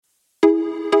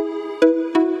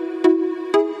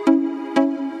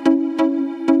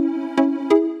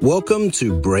Welcome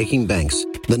to Breaking Banks,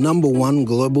 the #1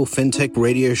 global fintech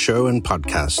radio show and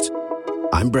podcast.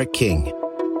 I'm Brett King.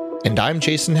 And I'm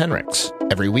Jason Henricks.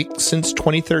 Every week since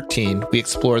 2013, we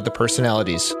explore the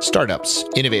personalities, startups,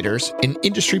 innovators, and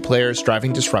industry players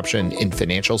driving disruption in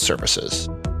financial services.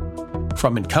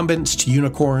 From incumbents to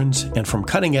unicorns, and from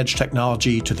cutting-edge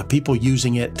technology to the people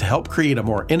using it to help create a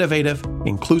more innovative,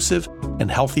 inclusive,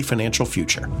 and healthy financial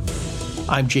future.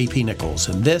 I'm JP Nichols,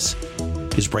 and this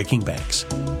is Breaking Banks.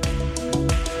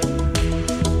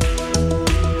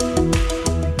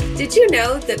 Did you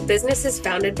know that businesses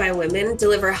founded by women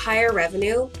deliver higher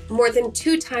revenue, more than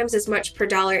 2 times as much per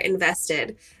dollar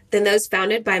invested, than those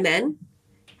founded by men?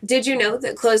 Did you know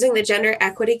that closing the gender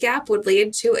equity gap would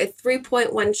lead to a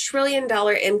 $3.1 trillion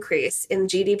increase in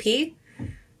GDP?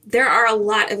 There are a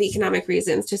lot of economic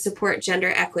reasons to support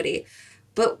gender equity,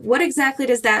 but what exactly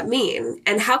does that mean?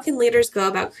 And how can leaders go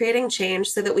about creating change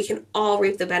so that we can all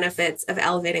reap the benefits of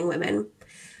elevating women?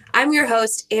 I'm your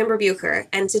host, Amber Bucher,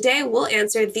 and today we'll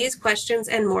answer these questions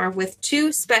and more with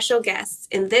 2 special guests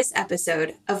in this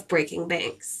episode of Breaking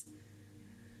Banks.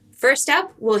 First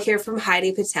up, we'll hear from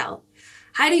Heidi Patel.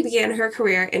 Heidi began her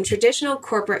career in traditional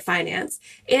corporate finance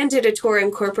and did a tour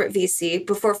in corporate VC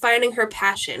before finding her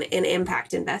passion in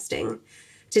impact investing.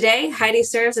 Today, Heidi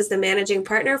serves as the managing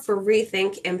partner for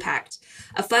Rethink Impact,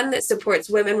 a fund that supports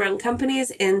women-run companies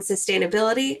in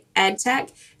sustainability,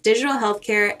 edtech, digital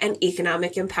healthcare, and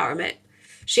economic empowerment.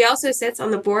 She also sits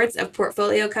on the boards of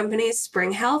portfolio companies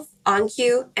Spring Health,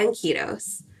 OnCue, and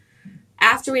Ketos.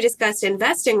 After we discussed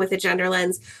investing with a gender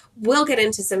lens, we'll get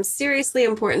into some seriously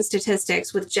important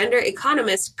statistics with gender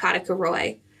economist Katika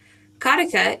Roy.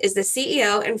 Katika is the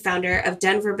CEO and founder of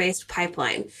Denver-based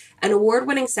Pipeline, an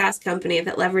award-winning SaaS company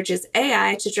that leverages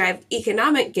AI to drive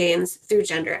economic gains through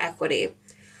gender equity.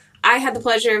 I had the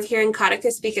pleasure of hearing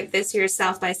Katika speak at this year's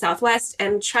South by Southwest,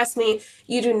 and trust me,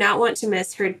 you do not want to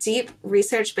miss her deep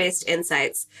research-based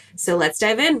insights. So let's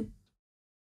dive in.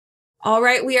 All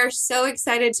right, we are so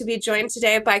excited to be joined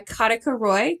today by Katika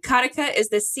Roy. Katika is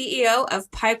the CEO of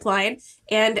Pipeline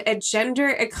and a gender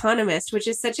economist, which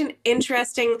is such an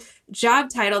interesting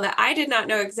job title that I did not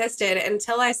know existed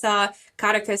until I saw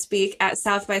Katika speak at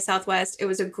South by Southwest. It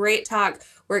was a great talk.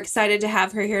 We're excited to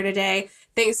have her here today.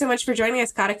 Thanks so much for joining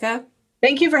us, Katika.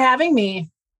 Thank you for having me.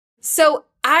 So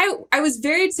I was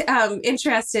very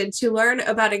interested to learn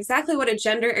about exactly what a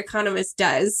gender economist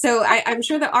does. So I'm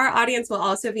sure that our audience will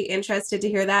also be interested to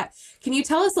hear that. Can you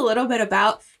tell us a little bit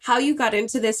about how you got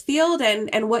into this field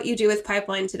and what you do with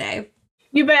Pipeline today?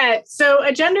 You bet. So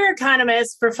a gender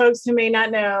economist, for folks who may not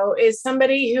know, is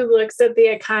somebody who looks at the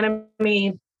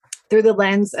economy through the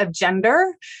lens of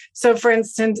gender. So for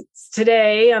instance,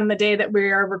 today, on the day that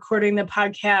we are recording the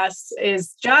podcast,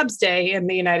 is Jobs Day in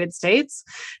the United States.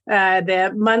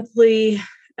 The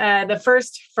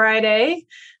first Friday,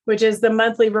 which is the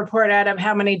monthly report out of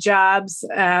how many jobs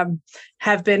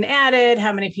have been added,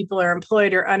 how many people are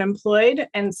employed or unemployed.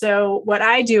 And so what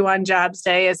I do on Jobs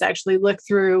Day is actually look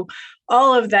through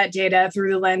all of that data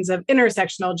through the lens of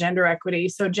intersectional gender equity.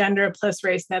 So gender plus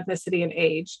race, ethnicity, and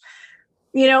age.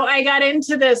 You know, I got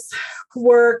into this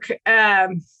work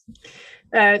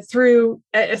through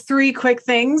 3 quick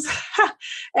things,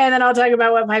 and then I'll talk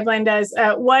about what Pipeline does.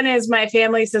 One is my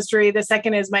family's history. The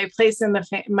second is my place in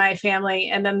my family.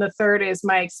 And then the third is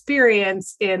my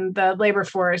experience in the labor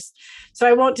force. So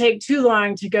I won't take too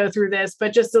long to go through this,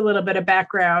 but just a little bit of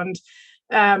background.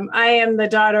 I am the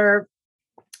daughter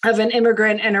of an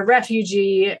immigrant and a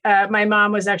refugee. My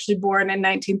mom was actually born in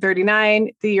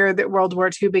 1939, the year that World War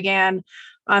II began,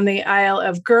 on the Isle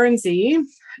of Guernsey,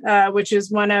 which is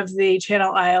one of the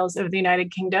Channel Isles of the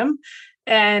United Kingdom.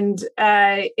 And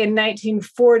in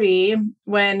 1940,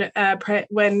 when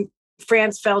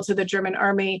France fell to the German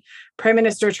army, Prime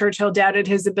Minister Churchill doubted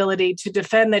his ability to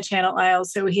defend the Channel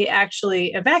Isles, so he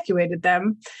actually evacuated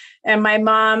them. And my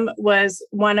mom was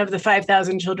one of the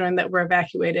 5,000 children that were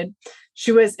evacuated.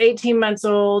 She was 18 months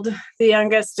old, the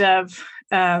youngest of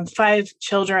 5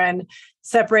 children,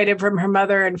 separated from her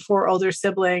mother and 4 older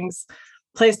siblings,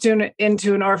 placed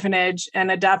into an orphanage, and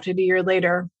adopted a year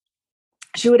later.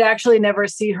 She would actually never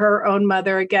see her own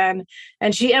mother again.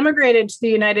 And she emigrated to the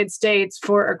United States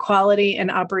for equality and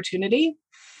opportunity.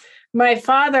 My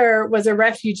father was a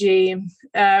refugee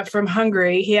from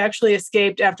Hungary. He actually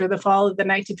escaped after the fall of the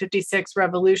 1956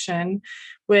 revolution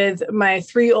with my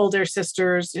 3 older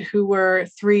sisters, who were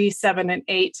 3, 7, and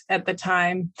 8 at the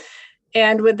time.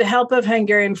 And with the help of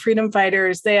Hungarian freedom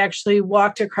fighters, they actually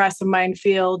walked across a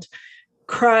minefield,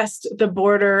 crossed the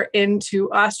border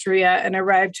into Austria, and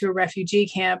arrived to a refugee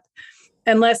camp.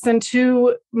 And less than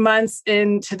 2 months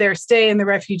into their stay in the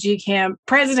refugee camp,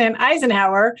 President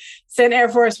Eisenhower sent Air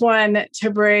Force One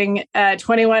to bring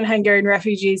 21 Hungarian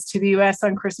refugees to the U.S.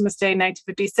 on Christmas Day,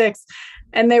 1956.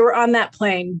 And they were on that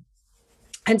plane.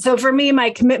 And so for me,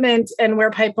 my commitment and where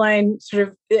Pipeline sort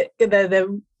of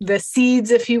the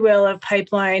seeds, if you will, of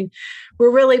Pipeline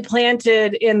were really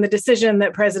planted in the decision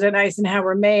that President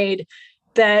Eisenhower made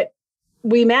that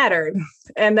we mattered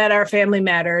and that our family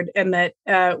mattered and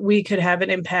that we could have an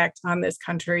impact on this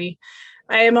country.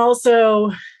 I am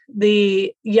also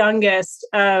the youngest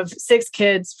of 6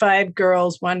 kids, 5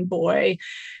 girls, 1 boy.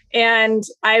 And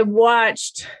I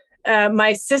watched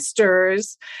my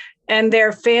sisters and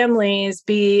their families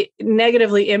be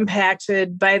negatively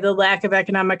impacted by the lack of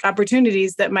economic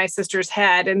opportunities that my sisters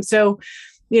had. And so,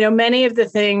 many of the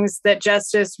things that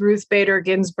Justice Ruth Bader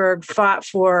Ginsburg fought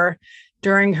for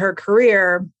during her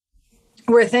career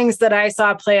were things that I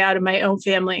saw play out in my own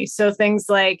family. So things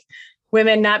like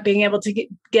women not being able to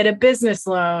get a business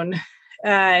loan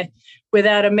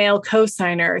without a male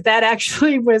cosigner. That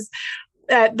actually was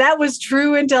that was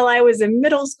true until I was in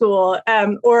middle school,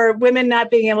 or women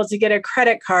not being able to get a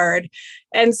credit card.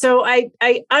 And so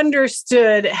I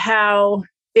understood how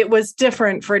it was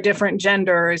different for different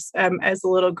genders as a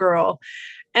little girl.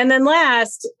 And then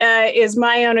last is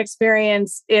my own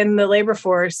experience in the labor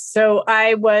force. So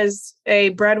I was a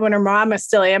breadwinner mom. I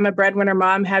still am a breadwinner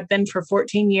mom, have been for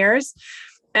 14 years.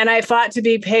 And I fought to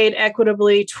be paid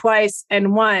equitably twice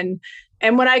and won.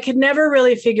 And what I could never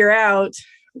really figure out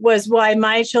was why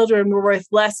my children were worth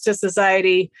less to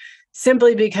society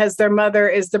simply because their mother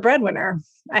is the breadwinner.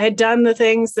 I had done the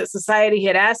things that society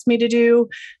had asked me to do.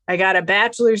 I got a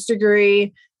bachelor's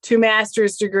degree, 2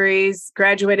 master's degrees,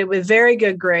 graduated with very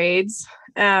good grades.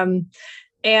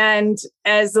 And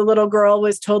as a little girl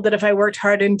was told that if I worked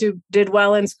hard and did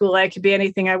well in school, I could be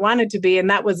anything I wanted to be. And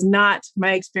that was not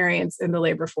my experience in the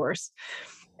labor force.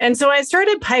 And so I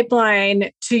started Pipeline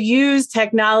to use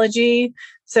technology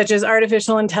such as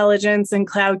artificial intelligence and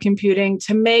cloud computing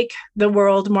to make the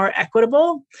world more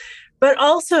equitable, but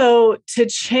also to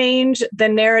change the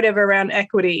narrative around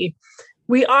equity.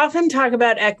 We often talk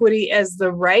about equity as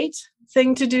the right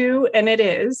thing to do, and it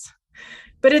is,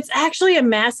 but it's actually a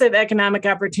massive economic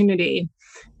opportunity.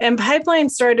 And Pipeline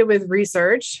started with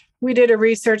research. We did a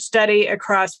research study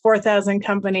across 4,000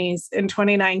 companies in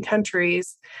 29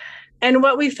 countries. And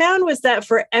what we found was that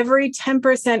for every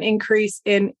 10% increase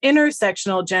in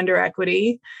intersectional gender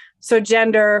equity, so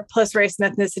gender plus race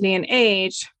and ethnicity and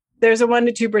age, there's a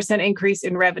 1% to 2% increase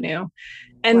in revenue.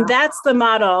 And wow. That's the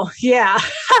model. Yeah,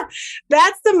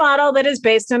 that's the model that is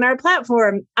based on our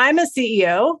platform. I'm a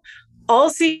CEO.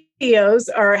 All CEOs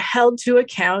are held to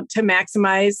account to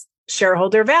maximize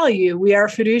shareholder value. We are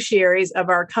fiduciaries of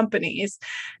our companies.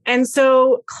 And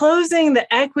so closing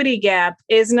the equity gap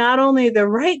is not only the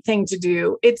right thing to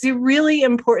do, it's a really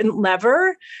important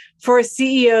lever for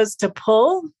CEOs to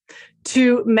pull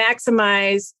to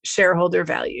maximize shareholder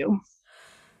value.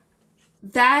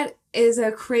 That is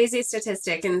a crazy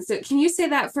statistic. And so can you say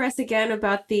that for us again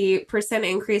about the percent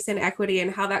increase in equity and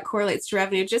how that correlates to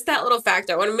revenue? Just that little fact.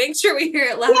 I want to make sure we hear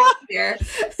it loud and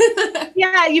clear.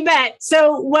 Yeah, you bet.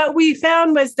 So what we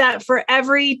found was that for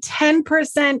every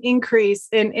 10% increase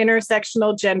in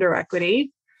intersectional gender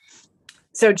equity,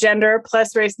 so gender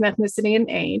plus race and ethnicity and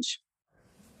age,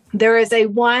 there is a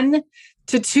 1%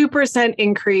 to 2%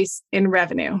 increase in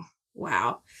revenue.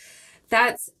 Wow.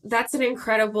 That's an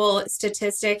incredible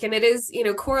statistic. And it is,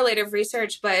 correlative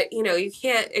research, but, you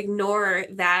can't ignore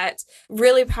that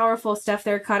really powerful stuff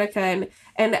there, Katika.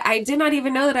 And I did not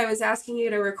even know that I was asking you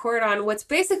to record on what's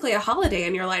basically a holiday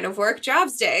in your line of work,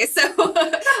 Jobs Day. So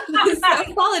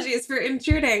apologies for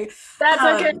intruding. That's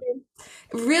okay.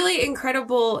 Really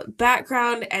incredible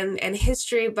background and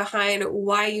history behind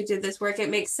why you did this work. It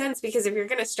makes sense because if you're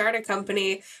going to start a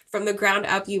company from the ground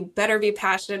up, you better be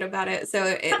passionate about it. So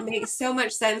it makes so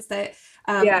much sense that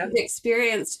you've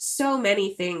experienced so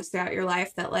many things throughout your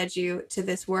life that led you to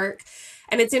this work.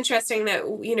 And it's interesting that,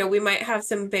 we might have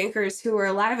some bankers who were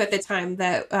alive at the time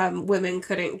that women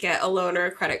couldn't get a loan or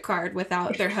a credit card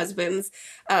without their husband's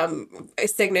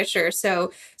signature.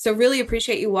 So really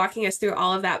appreciate you walking us through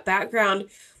all of that background.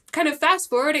 Kind of fast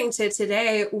forwarding to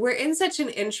today, we're in such an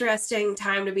interesting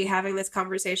time to be having this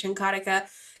conversation, Katika.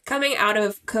 Coming out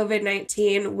of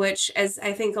COVID-19, which, as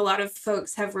I think a lot of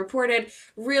folks have reported,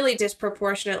 really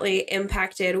disproportionately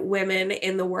impacted women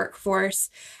in the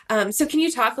workforce. So can you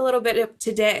talk a little bit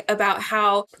today about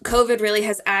how COVID really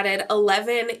has added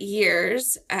 11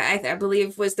 years, I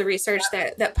believe was the research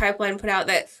that Pipeline put out,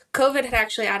 that COVID had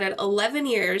actually added 11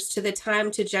 years to the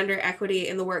time to gender equity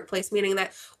in the workplace, meaning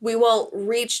that we won't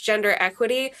reach gender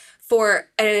equity for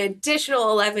an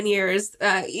additional 11 years,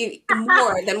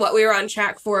 more than what we were on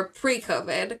track for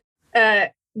pre-COVID.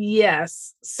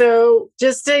 Yes. So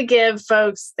just to give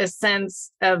folks a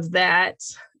sense of that,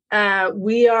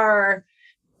 we are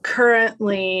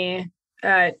currently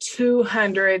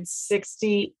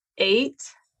 268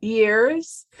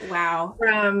 years Wow.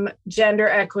 from gender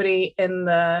equity in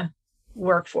the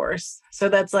workforce. So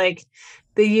that's like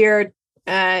the year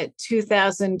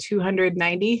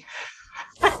 2290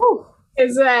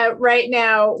 is right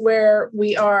now where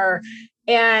we are.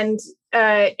 And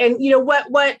you know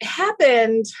what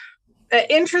happened,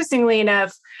 interestingly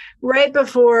enough, right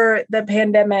before the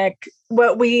pandemic,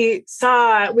 what we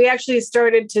saw, we actually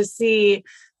started to see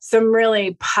some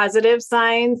really positive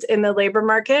signs in the labor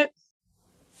market.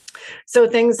 So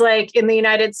things like in the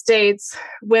United States,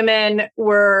 women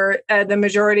were the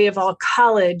majority of all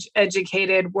college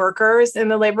educated workers in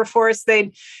the labor force.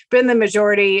 They'd been the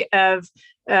majority of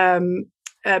a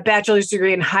bachelor's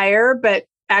degree and higher, but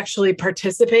actually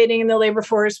participating in the labor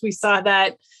force. We saw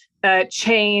that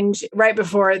change right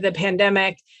before the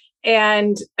pandemic.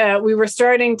 And we were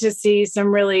starting to see some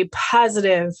really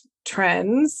positive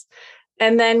trends.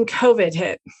 And then COVID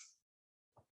hit.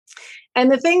 And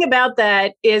the thing about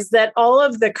that is that all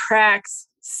of the cracks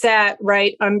sat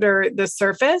right under the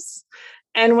surface.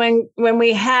 And when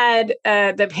we had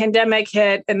the pandemic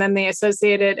hit and then the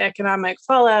associated economic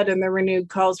fallout and the renewed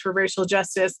calls for racial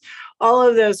justice, all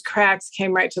of those cracks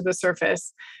came right to the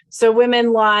surface. So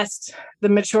women lost the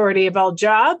majority of all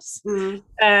jobs.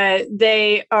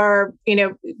 They are,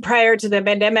 prior to the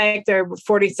pandemic, they're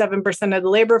 47% of the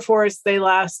labor force. They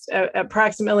lost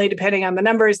approximately, depending on the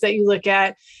numbers that you look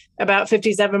at, about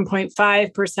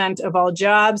 57.5% of all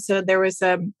jobs. So there was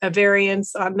a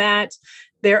variance on that.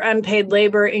 Their unpaid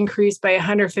labor increased by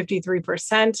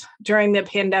 153% during the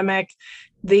pandemic.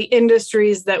 The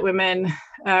industries that women,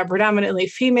 predominantly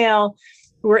female,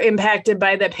 were impacted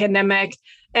by the pandemic.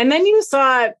 And then you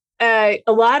saw a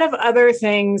lot of other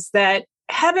things that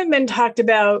haven't been talked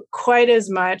about quite as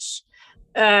much,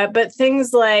 but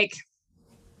things like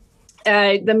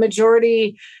the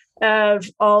majority of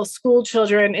all school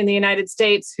children in the United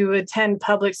States who attend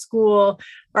public school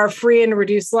are free and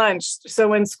reduced lunch. So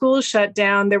when schools shut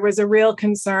down, there was a real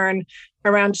concern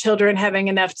around children having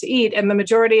enough to eat. And the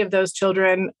majority of those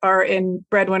children are in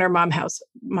breadwinner mom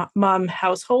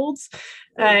households.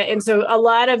 And so a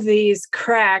lot of these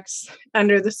cracks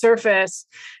under the surface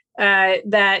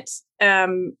that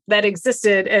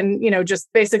existed and,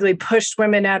 just basically pushed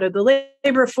women out of the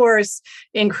labor force,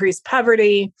 increased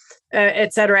poverty,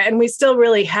 et cetera. And we still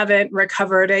really haven't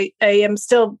recovered. I am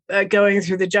still going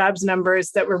through the jobs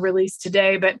numbers that were released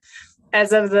today, but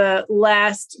as of the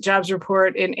last jobs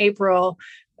report in April,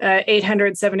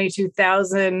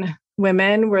 872,000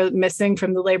 women were missing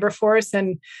from the labor force.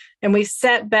 And we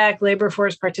set back labor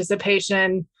force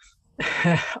participation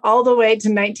all the way to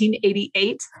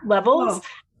 1988 levels. Oh.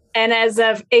 And as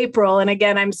of April, and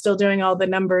again, I'm still doing all the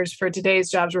numbers for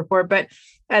today's jobs report, but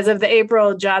as of the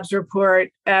April jobs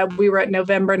report, we were at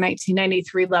November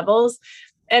 1993 levels.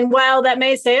 And while that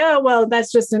may say, oh, well,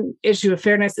 that's just an issue of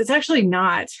fairness, it's actually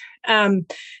not.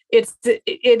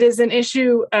 It is an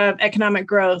issue of economic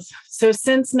growth. So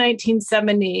since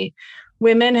 1970,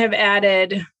 women have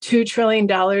added $2 trillion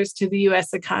to the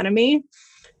U.S. economy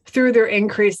through their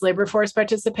increased labor force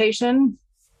participation.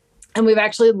 And we've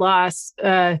actually lost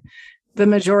the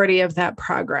majority of that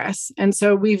progress. And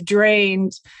so we've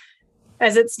drained,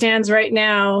 as it stands right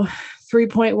now,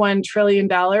 $3.1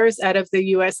 trillion out of the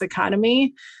U.S.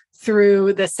 economy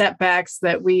through the setbacks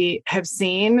that we have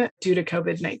seen due to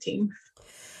COVID-19.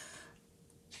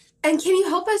 And can you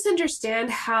help us understand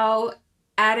how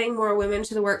adding more women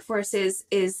to the workforce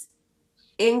is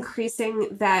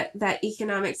increasing that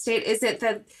economic state? Is it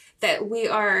that we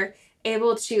are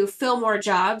able to fill more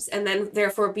jobs and then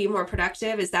therefore be more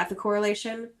productive? Is that the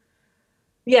correlation?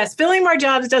 Yes, filling more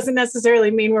jobs doesn't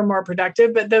necessarily mean we're more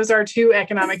productive, but those are two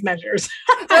economic measures.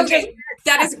 Okay,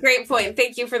 that is a great point.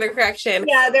 Thank you for the correction.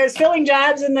 Yeah, there's filling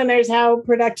jobs and then there's how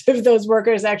productive those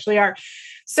workers actually are.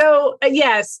 So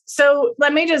yes, so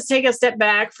let me just take a step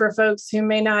back for folks who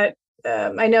may not,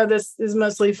 I know this is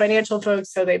mostly financial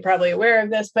folks, so they're probably aware of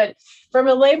this, but from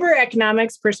a labor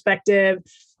economics perspective,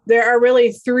 there are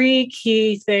really three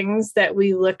key things that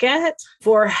we look at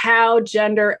for how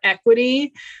gender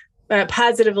equity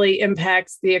positively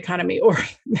impacts the economy, or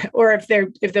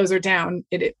if those are down,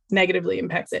 it negatively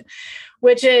impacts it,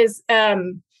 which is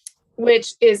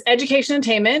education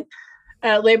attainment,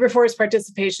 labor force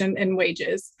participation, and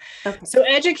wages. Okay. So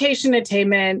education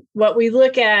attainment, what we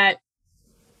look at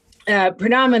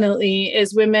predominantly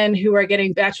is women who are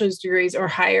getting bachelor's degrees or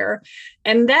higher.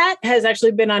 And that has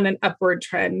actually been on an upward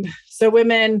trend. So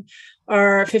women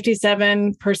are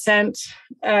 57%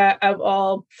 of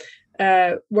all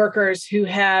workers who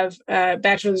have a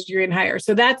bachelor's degree and higher.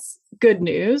 So that's good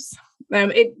news.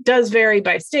 It does vary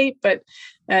by state, but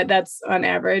that's on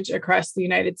average across the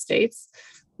United States.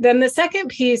 Then the second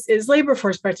piece is labor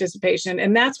force participation.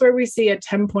 And that's where we see a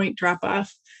 10-point drop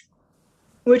off,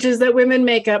 which is that women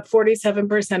make up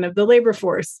 47% of the labor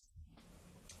force.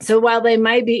 So while they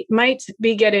might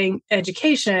be getting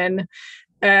education,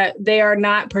 they are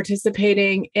not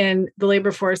participating in the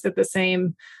labor force at the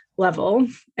same level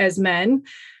as men.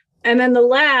 And then the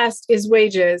last is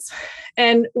wages.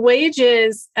 And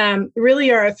wages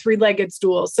really are a three-legged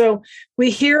stool. So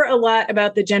we hear a lot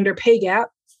about the gender pay gap,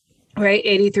 right?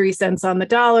 83 cents on the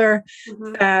dollar,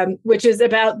 which is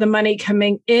about the money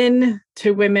coming in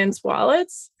to women's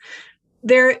wallets.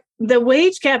 The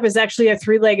wage gap is actually a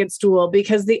three-legged stool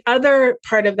because the other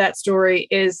part of that story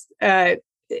is the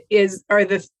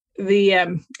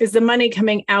money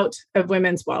coming out of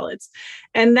women's wallets.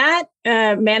 And that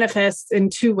manifests in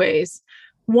two ways.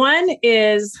 One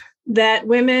is that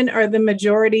women are the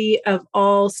majority of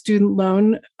all student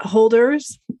loan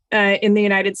holders in the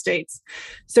United States.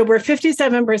 So we're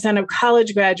 57% of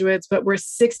college graduates, but we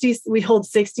hold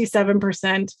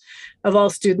 67% of all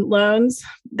student loans.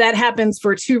 That happens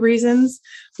for two reasons.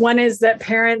 One is that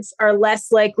parents are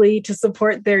less likely to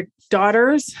support their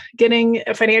daughters,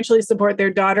 financially support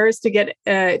their daughters to get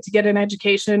an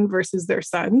education versus their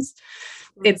sons.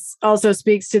 It also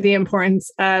speaks to the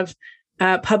importance of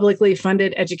publicly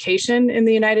funded education in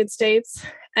the United States.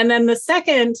 And then the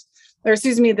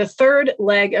third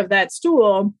leg of that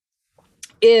stool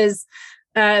is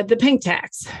the pink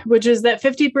tax, which is that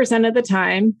 50% of the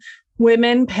time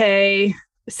women pay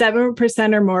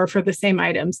 7% or more for the same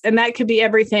items. And that could be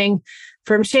everything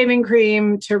from shaving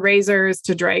cream to razors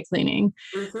to dry cleaning.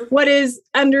 Mm-hmm. What is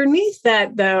underneath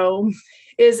that, though,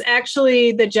 is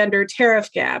actually the gender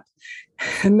tariff gap.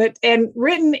 And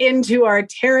written into our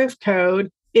tariff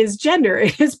code is gender.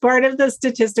 It is part of the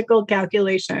statistical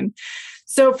calculation.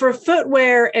 So for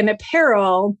footwear and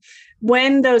apparel,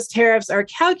 when those tariffs are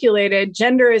calculated,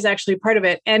 gender is actually part of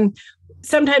it. And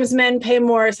sometimes men pay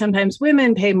more, sometimes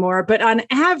women pay more, but on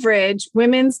average,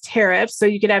 women's tariffs, so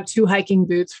you could have 2 hiking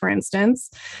boots, for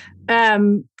instance,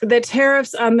 the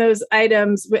tariffs on those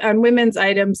items, on women's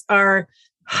items, are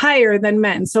higher than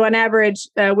men. So on average,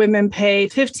 women pay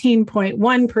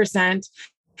 15.1%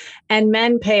 and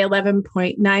men pay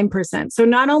 11.9%. So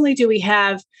not only do we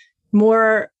have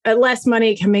less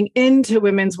money coming into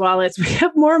women's wallets, we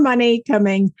have more money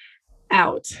coming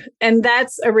out. And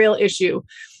that's a real issue.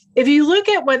 If you look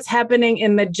at what's happening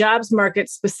in the jobs market,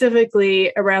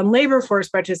 specifically around labor force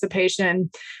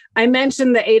participation, I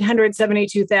mentioned the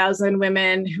 872,000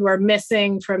 women who are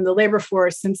missing from the labor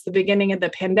force since the beginning of the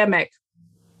pandemic.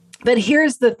 But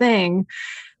here's the thing.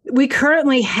 We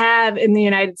currently have in the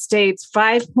United States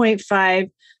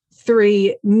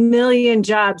 5.53 million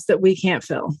jobs that we can't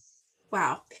fill.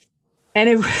 Wow. And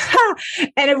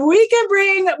if we could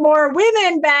bring more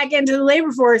women back into the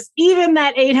labor force, even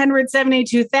that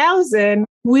 872,000,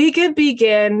 we could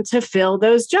begin to fill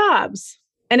those jobs.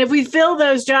 And if we fill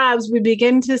those jobs, we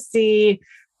begin to see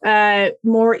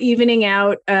more evening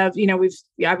out of, we've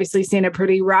obviously seen a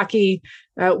pretty rocky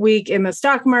week in the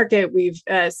stock market. We've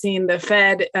seen the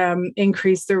Fed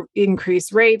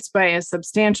increase rates by a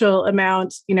substantial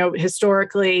amount,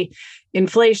 historically,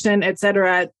 inflation, et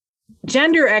cetera.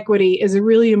 Gender equity is a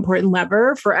really important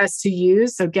lever for us to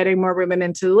use. So getting more women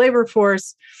into the labor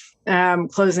force,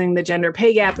 closing the gender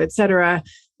pay gap, et cetera,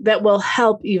 that will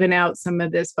help even out some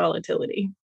of this volatility.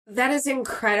 That is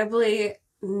incredibly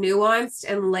nuanced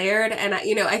and layered. And,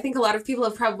 I think a lot of people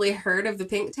have probably heard of the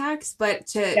pink tax, but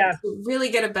to really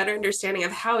get a better understanding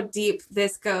of how deep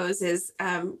this goes is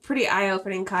pretty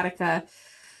eye-opening, Katika.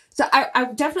 So I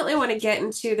definitely want to get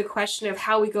into the question of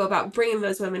how we go about bringing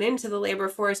those women into the labor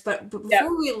force. But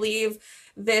before we leave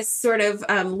this sort of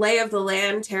lay of the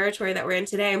land territory that we're in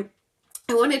today,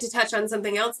 I wanted to touch on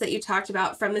something else that you talked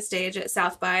about from the stage at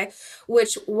South by,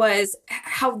 which was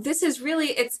how this is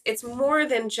really, it's more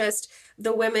than just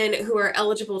the women who are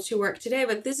eligible to work today,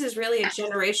 but this is really a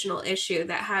generational issue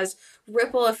that has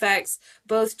ripple effects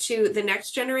both to the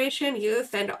next generation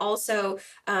youth and also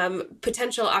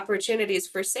potential opportunities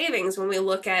for savings when we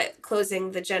look at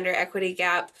closing the gender equity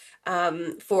gap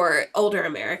for older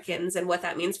Americans and what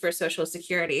that means for Social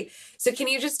Security. So can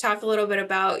you just talk a little bit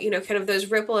about, kind of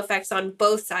those ripple effects on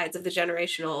both sides of the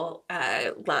generational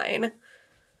line?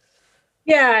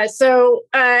 Yeah. So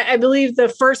I believe the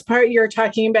first part you're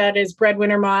talking about is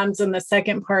breadwinner moms, and the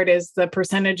second part is the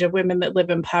percentage of women that live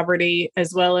in poverty,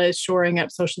 as well as shoring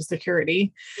up Social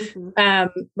Security.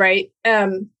 Right.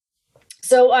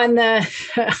 So on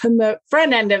the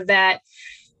front end of that,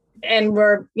 and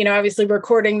we're, obviously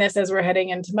recording this as we're heading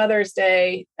into Mother's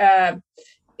Day,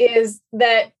 is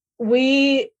that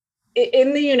we,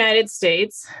 in the United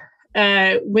States,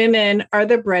 women are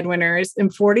the breadwinners in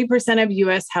 40% of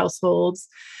U.S. households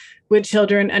with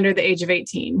children under the age of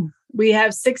 18. We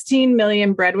have 16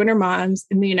 million breadwinner moms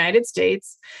in the United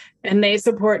States, and they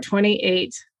support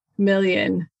 28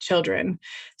 million children.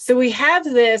 So we have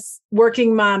this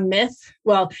working mom myth.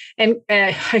 Well, and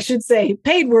I should say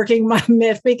paid working mom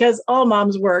myth, because all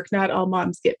moms work, not all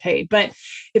moms get paid. But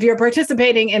if you're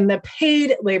participating in the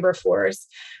paid labor force,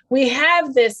 we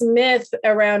have this myth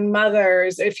around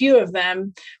mothers, a few of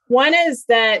them. One is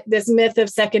that this myth of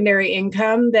secondary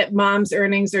income, that mom's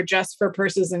earnings are just for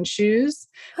purses and shoes.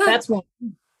 That's one.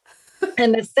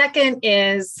 And the second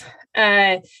is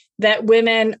that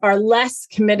women are less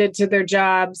committed to their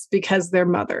jobs because they're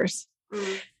mothers.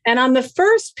 And on the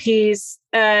first piece,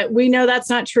 we know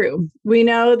that's not true. We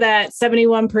know that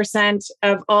 71%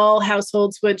 of all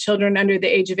households with children under the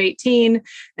age of 18,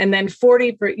 and then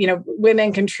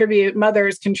 40%,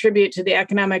 mothers contribute to the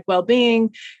economic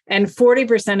well-being, and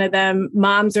 40% of them,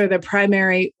 moms are the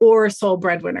primary or sole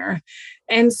breadwinner.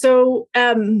 And so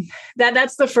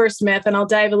that's the first myth, and I'll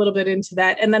dive a little bit into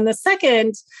that. And then the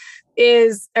second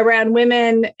is around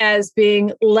women as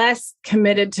being less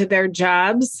committed to their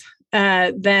jobs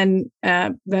than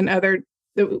other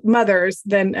mothers,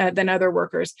 than other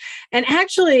workers. And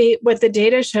actually, what the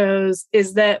data shows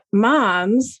is that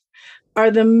moms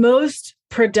are the most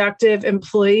productive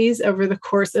employees over the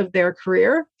course of their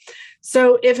career.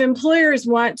 So if employers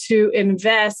want to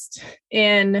invest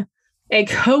in a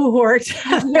cohort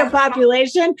of their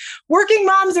population, working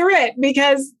moms are it,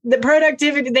 because the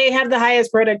productivity, they have the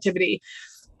highest productivity.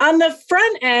 On the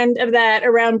front end of that,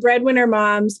 around breadwinner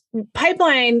moms,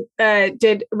 Pipeline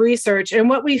did research, and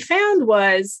what we found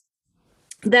was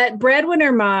that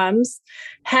breadwinner moms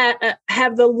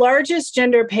have the largest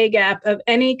gender pay gap of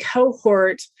any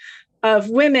cohort of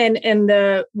women in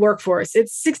the workforce.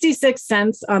 It's 66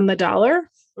 cents on the dollar.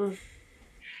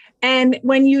 And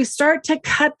when you start to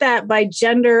cut that by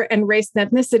gender and race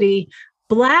and ethnicity,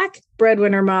 Black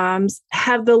breadwinner moms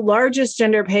have the largest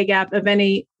gender pay gap of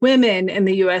any women in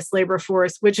the U.S. labor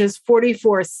force, which is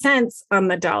 44 cents on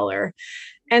the dollar.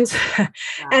 And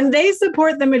they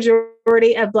support the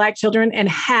majority of Black children and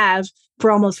have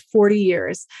for almost 40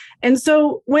 years. And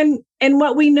so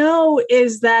what we know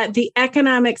is that the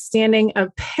economic standing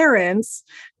of parents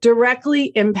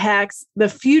directly impacts the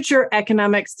future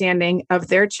economic standing of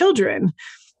their children.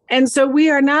 And so we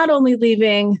are not only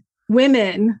leaving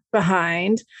women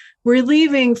behind, we're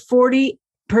leaving 40%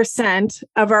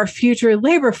 of our future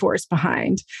labor force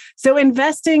behind. So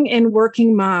investing in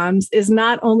working moms is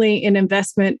not only an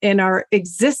investment in our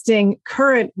existing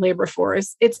current labor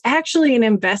force, it's actually an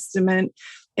investment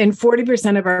in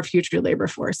 40% of our future labor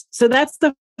force. So that's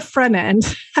the front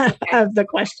end of the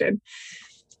question.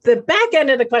 The back end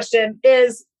of the question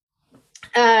is,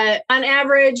 on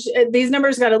average, these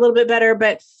numbers got a little bit better,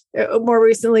 but more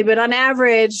recently, but on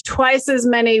average, twice as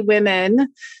many women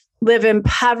live in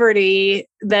poverty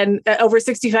than over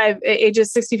 65,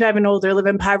 ages 65 and older, live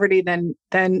in poverty than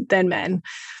men.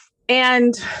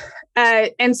 And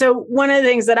so one of the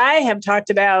things that I have talked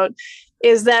about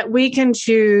is that we can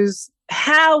choose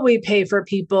how we pay for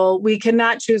people. We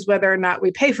cannot choose whether or not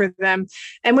we pay for them.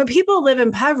 And when people live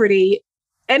in poverty,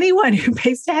 anyone who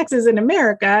pays taxes in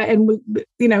America, and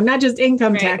not just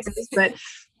income taxes, but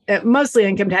mostly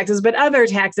income taxes, but other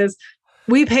taxes,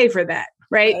 we pay for that,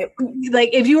 right?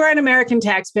 Like if you are an American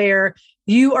taxpayer,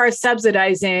 you are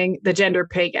subsidizing the gender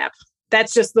pay gap.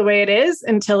 That's just the way it is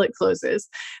until it closes,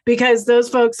 because those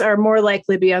folks are more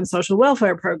likely to be on social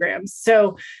welfare programs.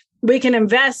 So we can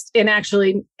invest in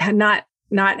actually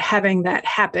not having that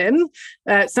happen.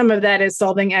 Some of that is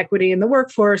solving equity in the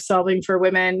workforce, solving for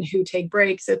women who take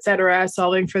breaks, et cetera,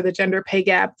 solving for the gender pay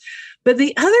gap. But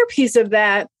the other piece of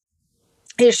that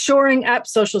is shoring up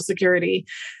Social Security.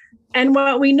 And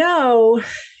what we know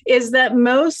is that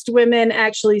most women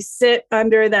actually sit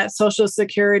under that Social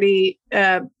Security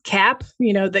cap,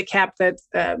 the cap that's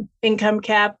income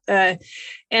cap.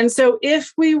 And so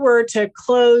if we were to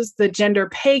close the gender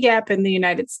pay gap in the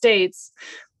United States,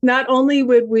 not only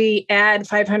would we add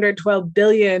 $512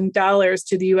 billion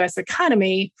to the U.S.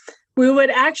 economy, we would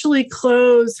actually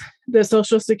close the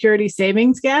Social Security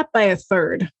savings gap by a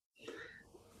third,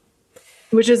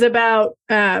 which is about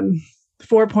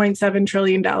 $4.7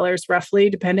 trillion roughly,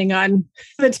 depending on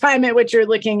the time at which you're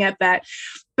looking at that.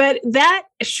 But that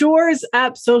shores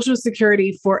up Social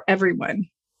Security for everyone.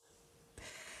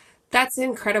 That's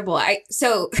incredible.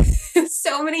 So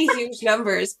many huge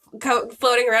numbers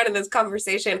floating around in this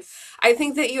conversation. I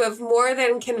think that you have more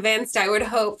than convinced, I would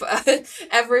hope,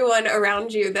 everyone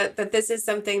around you that this is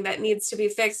something that needs to be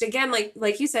fixed. Again,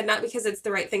 like you said, not because it's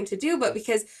the right thing to do, but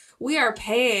because we are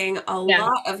paying a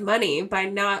lot of money by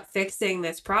not fixing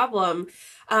this problem.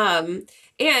 And,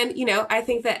 I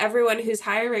think that everyone who's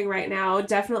hiring right now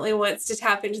definitely wants to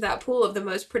tap into that pool of the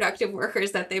most productive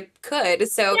workers that they could.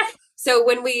 So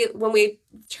when we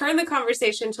turn the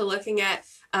conversation to looking at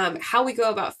how we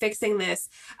go about fixing this,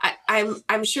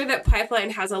 I'm sure that Pipeline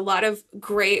has a lot of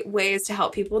great ways to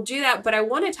help people do that. But I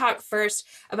want to talk first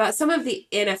about some of the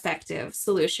ineffective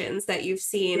solutions that you've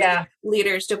seen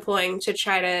leaders deploying to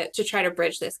try to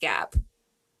bridge this gap.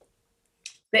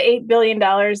 The $8 billion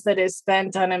that is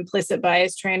spent on implicit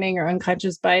bias training or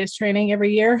unconscious bias training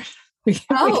every year.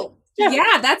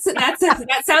 That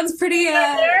sounds pretty.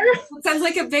 Sounds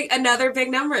like another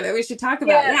big number that we should talk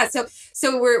about. Yeah.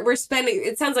 So we're spending.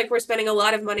 It sounds like we're spending a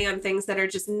lot of money on things that are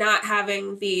just not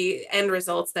having the end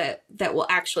results that will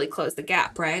actually close the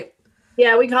gap, right?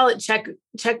 Yeah, we call it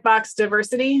checkbox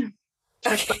diversity.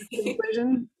 Checkbox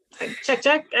inclusion.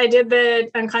 Check. I did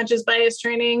the unconscious bias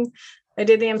training. I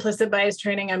did the implicit bias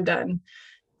training. I'm done.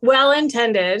 Well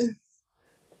intended,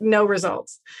 no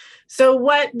results. So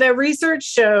what the research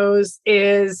shows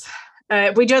is,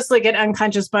 we just look at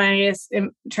unconscious bias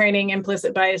training,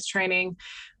 implicit bias training,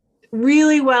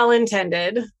 really well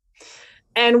intended.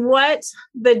 And what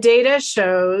the data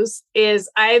shows is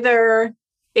either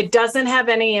it doesn't have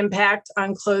any impact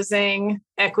on closing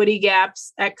equity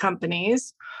gaps at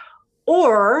companies,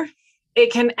 or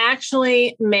it can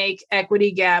actually make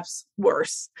equity gaps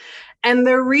worse. And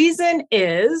the reason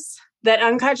is that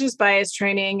unconscious bias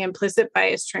training, implicit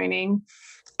bias training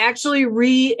actually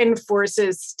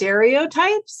reinforces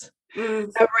stereotypes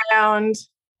around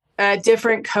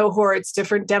different cohorts,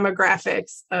 different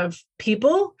demographics of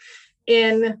people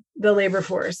in the labor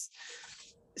force.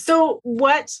 So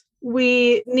what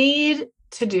we need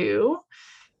to do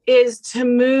is to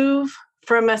move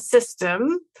from a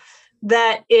system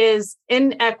that is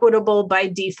inequitable by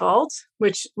default,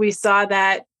 which we saw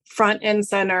that front and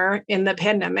center in the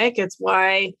pandemic. It's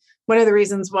one of the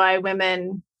reasons why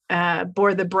women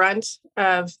bore the brunt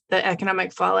of the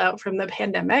economic fallout from the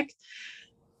pandemic.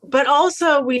 But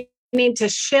also we need to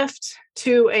shift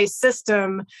to a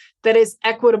system that is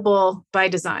equitable by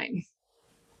design.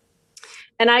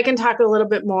 And I can talk a little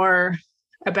bit more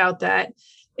about that.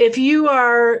 If you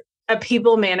are a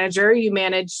people manager, you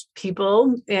manage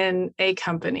people in a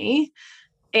company,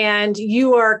 and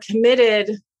you are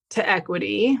committed to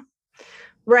equity.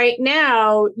 Right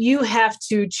now, you have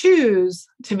to choose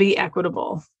to be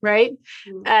equitable, right?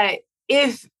 That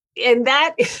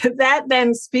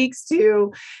then speaks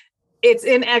to it's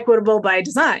inequitable by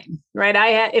design, right?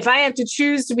 If I have to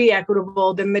choose to be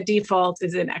equitable, then the default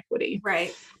is inequity.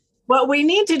 Right. What we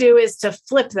need to do is to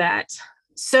flip that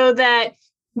so that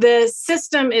the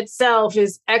system itself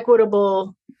is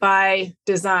equitable by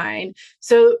design.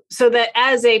 So that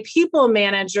as a people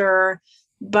manager,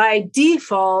 by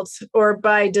default or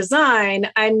by design,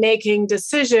 I'm making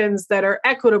decisions that are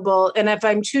equitable. And if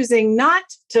I'm choosing not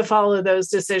to follow those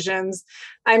decisions,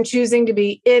 I'm choosing to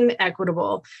be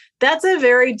inequitable. That's a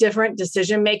very different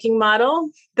decision-making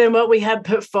model than what we have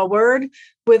put forward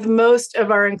with most of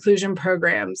our inclusion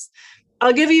programs.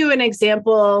 I'll give you an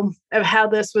example of how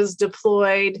this was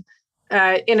deployed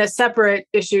in a separate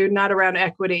issue, not around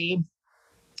equity.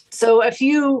 So a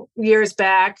few years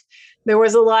back, there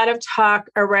was a lot of talk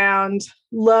around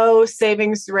low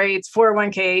savings rates,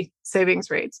 401k savings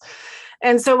rates.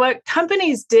 And so what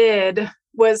companies did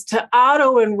was to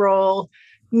auto-enroll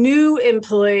new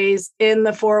employees in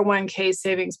the 401k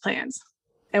savings plans.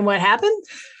 And what happened?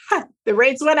 The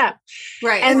rates went up.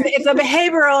 Right. And it's a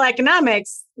behavioral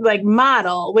economics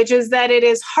model, which is that it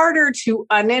is harder to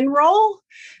unenroll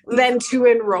than to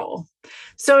enroll.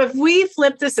 So if we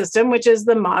flip the system, which is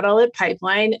the model at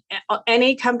Pipeline,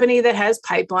 any company that has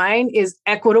Pipeline is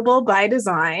equitable by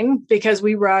design because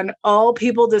we run all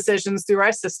people decisions through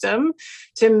our system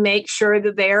to make sure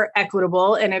that they are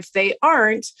equitable. And if they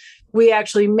aren't, we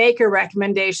actually make a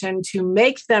recommendation to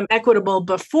make them equitable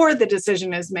before the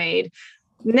decision is made.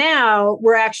 Now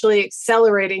we're actually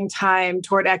accelerating time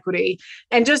toward equity.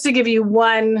 And just to give you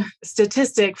one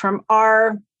statistic from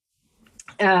our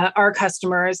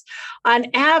customers, on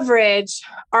average,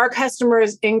 our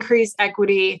customers increase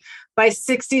equity by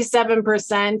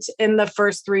 67% in the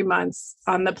first 3 months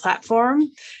on the platform.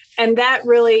 And that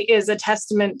really is a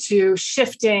testament to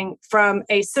shifting from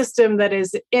a system that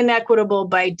is inequitable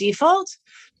by default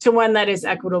to one that is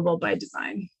equitable by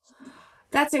design.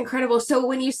 That's incredible. So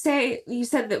when you said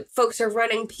that folks are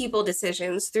running people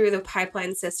decisions through the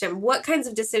pipeline system, what kinds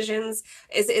of decisions?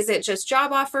 Is it just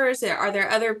job offers? Are there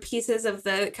other pieces of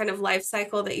the kind of life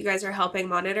cycle that you guys are helping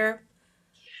monitor?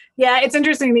 Yeah, it's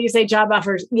interesting that you say job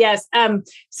offers. Yes.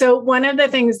 So one of the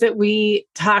things that we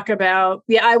talk about,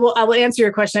 I will answer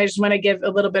your question. I just want to give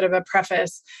a little bit of a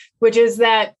preface, which is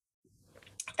that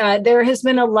there has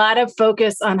been a lot of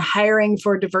focus on hiring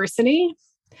for diversity.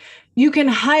 You can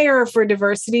hire for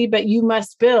diversity, but you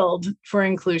must build for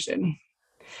inclusion.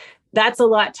 That's a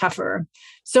lot tougher.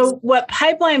 So what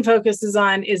Pipeline focuses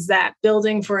on is that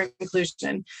building for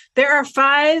inclusion. There are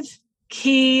 5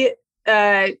 key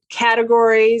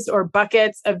categories or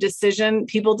buckets of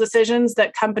people decisions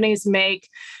that companies make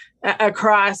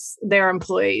across their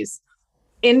employees.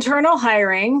 Internal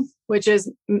hiring, which is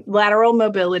lateral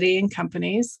mobility in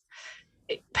companies,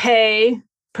 pay,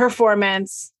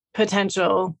 performance,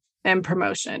 potential, and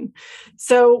promotion.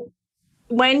 So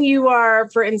when you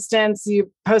are, for instance,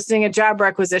 you posting a job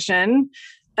requisition,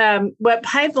 what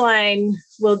Pipeline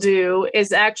will do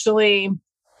is actually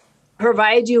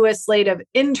provide you a slate of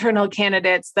internal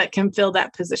candidates that can fill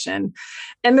that position.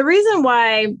 And the reason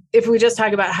why, if we just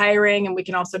talk about hiring, and we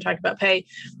can also talk about pay,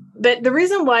 but the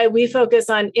reason why we focus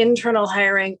on internal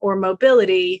hiring or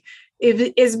mobility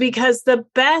is because the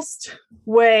best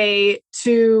way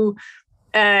to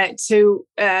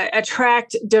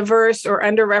attract diverse or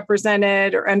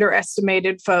underrepresented or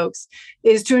underestimated folks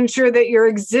is to ensure that your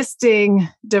existing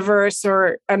diverse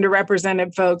or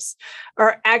underrepresented folks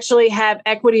actually have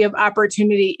equity of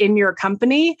opportunity in your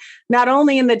company, not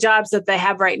only in the jobs that they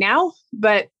have right now,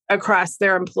 but across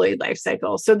their employee life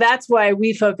cycle. So that's why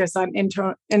we focus on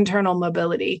internal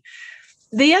mobility.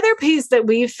 The other piece that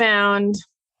we found,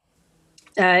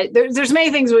 there's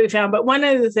many things we found, but one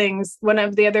of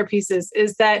the other pieces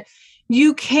is that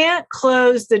you can't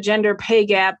close the gender pay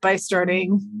gap by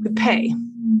starting with pay.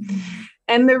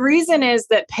 And the reason is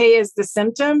that pay is the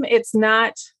symptom, it's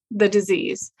not the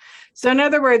disease. So in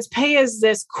other words, pay is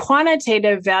this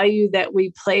quantitative value that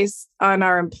we place on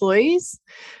our employees,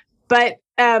 but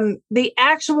the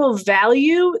actual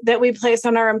value that we place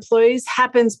on our employees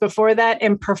happens before that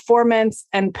in performance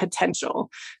and potential.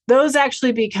 Those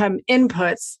actually become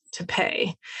inputs to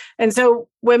pay. And so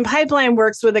when Pipeline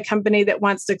works with a company that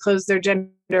wants to close their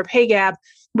gender pay gap,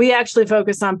 we actually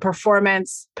focus on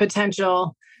performance,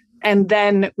 potential, and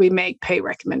then we make pay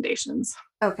recommendations.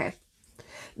 Okay.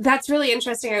 That's really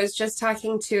interesting. I was just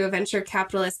talking to a venture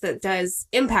capitalist that does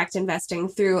impact investing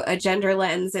through a gender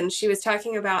lens, and she was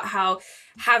talking about how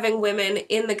having women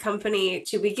in the company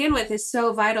to begin with is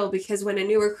so vital, because when a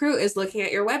new recruit is looking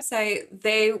at your website,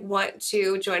 they want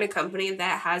to join a company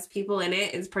that has people in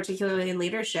it, is particularly in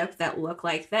leadership, that look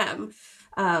like them.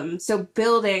 So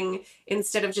building,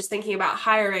 instead of just thinking about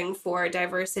hiring for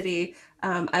diversity,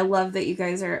 I love that you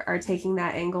guys are taking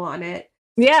that angle on it.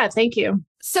 Yeah, thank you.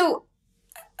 So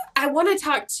I want to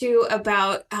talk too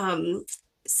about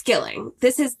skilling.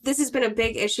 This has been a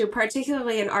big issue,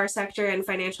 particularly in our sector in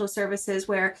financial services,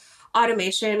 where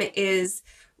automation is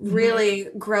really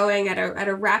growing at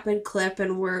a rapid clip,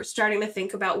 and we're starting to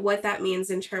think about what that means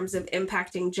in terms of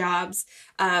impacting jobs.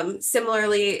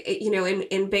 Similarly,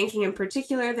 in banking in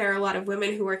particular, there are a lot of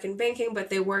women who work in banking, but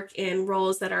they work in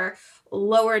roles that are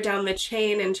lower down the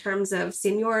chain in terms of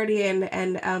seniority,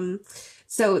 and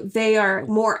so they are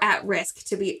more at risk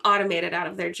to be automated out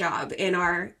of their job in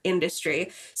our industry.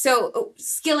 So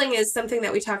skilling is something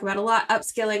that we talk about a lot,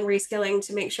 upskilling, reskilling,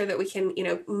 to make sure that we can,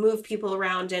 move people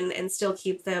around and still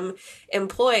keep them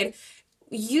employed.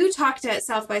 You talked at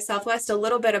South by Southwest a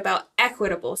little bit about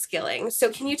equitable skilling.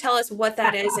 So can you tell us what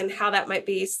that is and how that might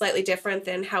be slightly different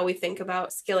than how we think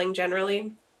about skilling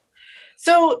generally?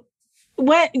 So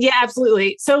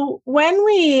absolutely. So when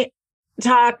we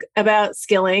talk about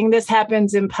skilling, this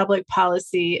happens in public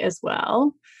policy as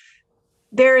well.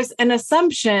 There's an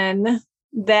assumption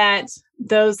that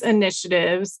those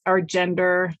initiatives are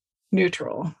gender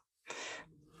neutral.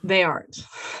 They aren't.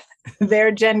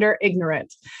 They're gender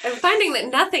ignorant. I'm finding that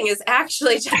nothing is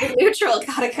actually gender neutral,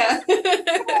 Katika.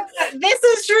 This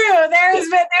is true. There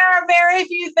are very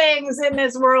few things in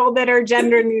this world that are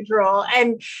gender neutral,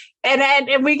 and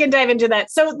we can dive into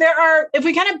that. So if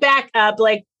we kind of back up,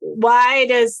 like, why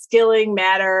does skilling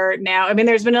matter now? I mean,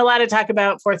 there's been a lot of talk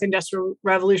about fourth industrial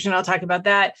revolution. I'll talk about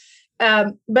that.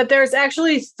 But there's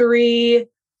actually 3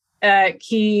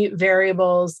 key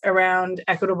variables around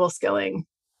equitable skilling.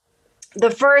 The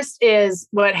first is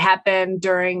what happened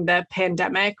during the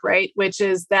pandemic, right? Which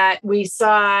is that we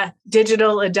saw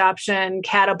digital adoption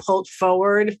catapult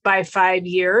forward by 5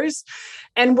 years.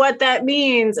 And what that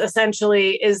means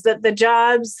essentially is that the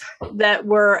jobs that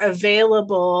were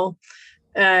available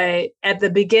at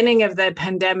the beginning of the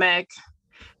pandemic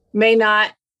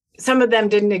some of them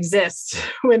didn't exist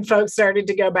when folks started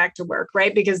to go back to work,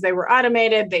 right? Because they were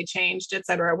automated, they changed, et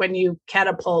cetera, when you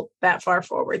catapult that far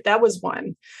forward. That was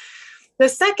one. The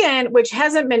second, which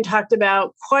hasn't been talked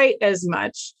about quite as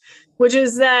much, which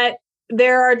is that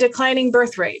there are declining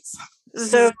birth rates. Mm-hmm.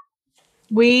 So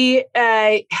we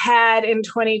had in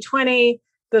 2020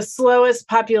 the slowest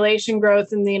population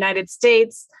growth in the United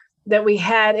States that we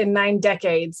had in 9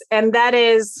 decades. And that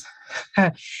is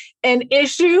an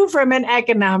issue from an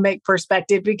economic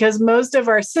perspective, because most of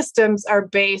our systems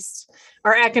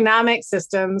our economic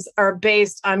systems are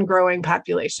based on growing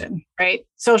population, right?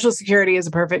 Social Security is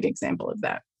a perfect example of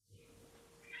that.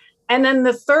 And then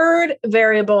the third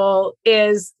variable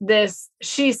is this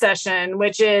she-cession,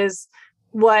 which is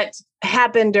what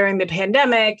happened during the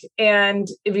pandemic. And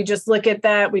if you just look at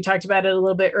that, we talked about it a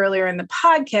little bit earlier in the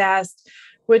podcast,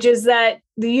 which is that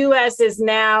the U.S. is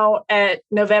now at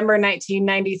November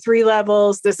 1993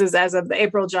 levels. This is as of the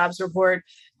April jobs report,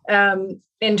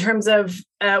 in terms of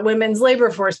women's labor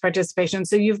force participation.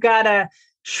 So you've got a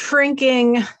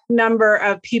shrinking number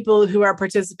of people who are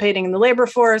participating in the labor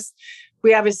force.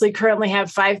 We obviously currently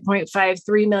have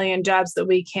 5.53 million jobs that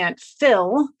we can't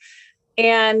fill,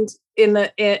 and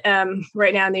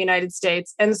right now in the United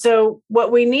States. And so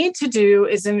what we need to do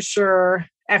is ensure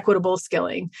equitable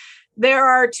skilling. There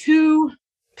are 2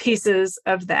 pieces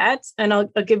of that, and I'll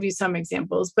give you some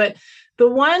examples. But the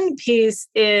one piece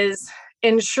is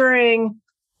ensuring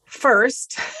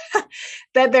first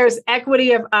that there's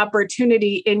equity of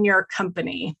opportunity in your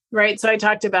company, right? So I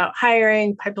talked about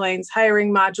hiring, Pipeline's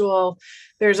hiring module.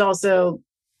 There's also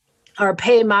our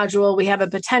pay module. We have a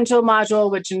potential module,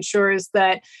 which ensures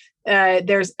that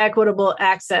there's equitable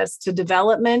access to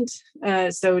development.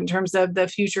 So in terms of the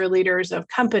future leaders of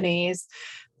companies,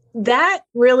 that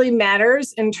really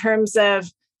matters in terms of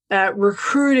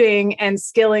recruiting and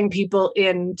skilling people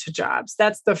into jobs.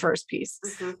 That's the first piece.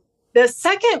 Mm-hmm. The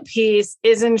second piece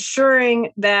is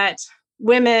ensuring that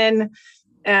women,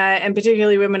 and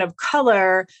particularly women of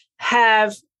color,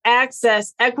 have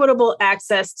equitable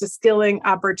access to skilling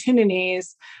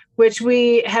opportunities, which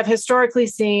we have historically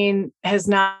seen has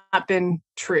not been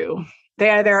true. They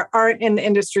either aren't in the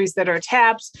industries that are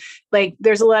tapped. Like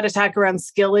there's a lot of talk around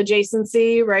skill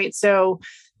adjacency, right? So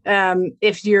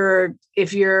if you're this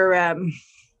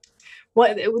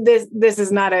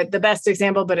is not the best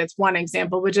example, but it's one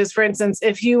example, which is, for instance,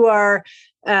 if you are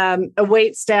a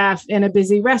wait staff in a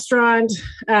busy restaurant,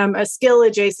 a skill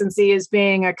adjacency is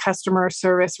being a customer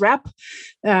service rep.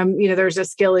 There's a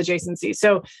skill adjacency.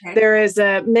 So there is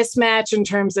a mismatch in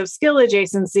terms of skill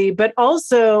adjacency, but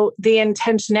also the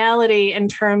intentionality in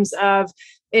terms of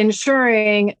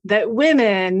ensuring that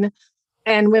women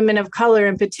and women of color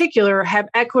in particular have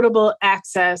equitable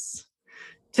access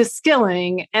to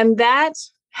skilling. And that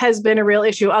has been a real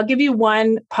issue. I'll give you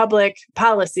one public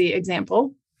policy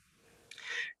example.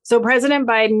 So President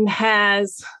Biden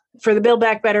has, for the Build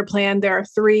Back Better plan, there are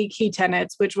 3 key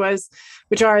tenets, which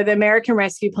are the American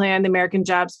Rescue Plan, the American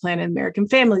Jobs Plan, and the American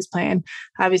Families Plan.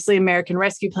 Obviously, American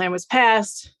Rescue Plan was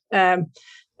passed.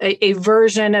 A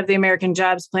version of the American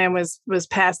Jobs Plan was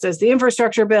passed as the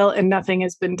infrastructure bill, and nothing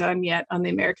has been done yet on the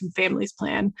American Families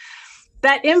Plan.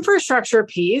 That infrastructure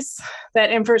piece,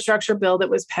 that infrastructure bill that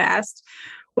was passed,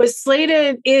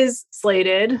 is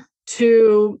slated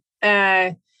to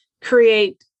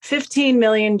create 15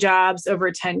 million jobs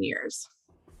over 10 years.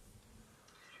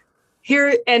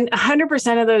 Here, and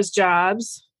 100% of those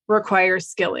jobs require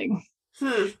skilling.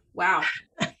 Wow.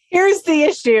 Here's the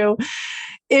issue.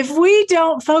 If we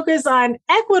don't focus on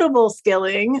equitable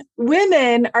skilling,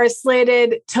 women are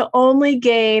slated to only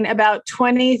gain about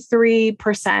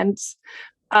 23%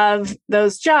 of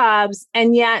those jobs,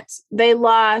 and yet they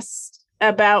lost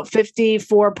about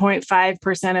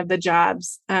 54.5% of the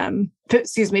jobs,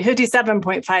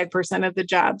 57.5% of the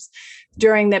jobs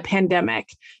during the pandemic.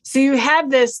 So you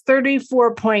have this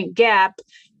 34-point gap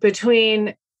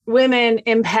between women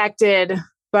impacted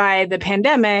by the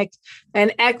pandemic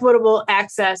and equitable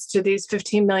access to these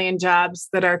 15 million jobs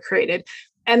that are created.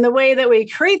 And the way that we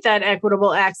create that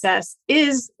equitable access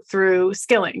is through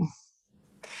skilling.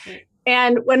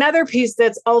 And one other piece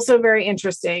that's also very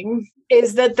interesting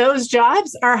is that those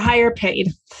jobs are higher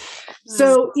paid.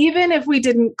 So even if we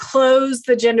didn't close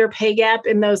the gender pay gap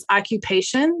in those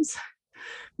occupations,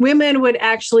 women would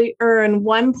actually earn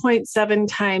 1.7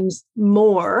 times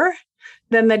more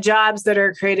than the jobs that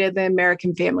are created in the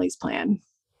American Families Plan.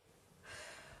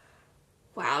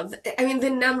 Wow. I mean, the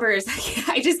numbers,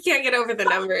 I just can't get over the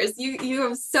numbers. You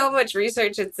have so much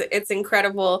research. It's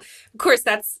incredible. Of course,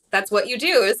 that's what you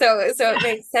do. So it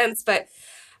makes sense. But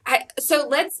I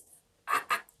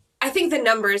think the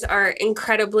numbers are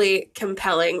incredibly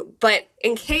compelling. But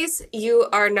in case you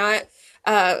are not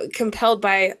compelled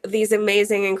by these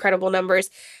amazing, incredible numbers,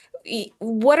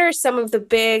 what are some of the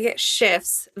big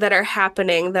shifts that are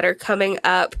happening, that are coming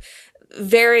up,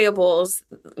 variables,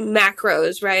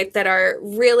 macros, right, that are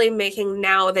really making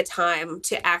now the time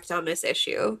to act on this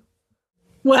issue?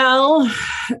 Well,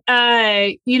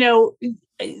 the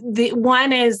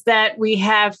one is that we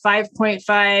have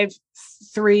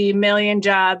 5.53 million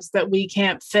jobs that we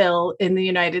can't fill in the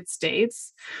United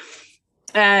States.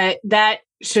 That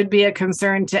should be a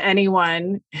concern to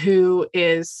anyone who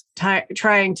is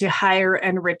trying to hire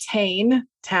and retain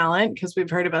talent, because we've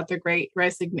heard about the Great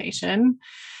Resignation.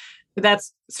 But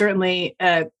that's certainly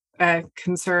a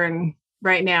concern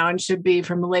right now, and should be,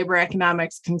 from a labor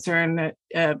economics concern,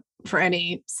 for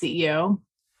any CEO.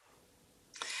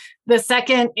 The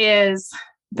second is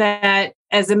that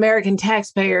as American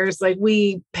taxpayers,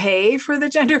 we pay for the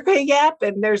gender pay gap,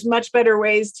 and there's much better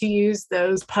ways to use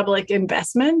those public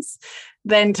investments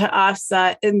than to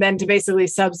offset and then to basically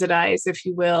subsidize, if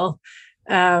you will,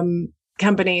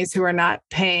 companies who are not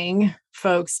paying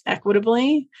folks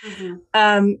equitably.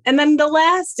 Mm-hmm. And then the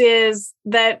last is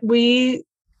that we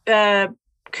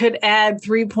could add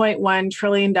 $3.1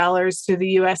 trillion to the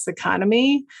U.S.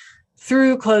 economy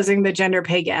through closing the gender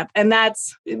pay gap. And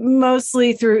that's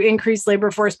mostly through increased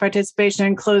labor force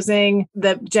participation, closing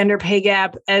the gender pay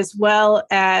gap, as well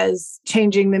as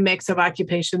changing the mix of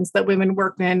occupations that women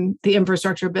work in, the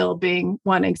infrastructure bill being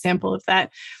one example of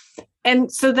that.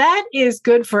 And so that is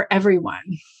good for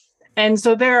everyone. And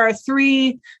so those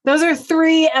are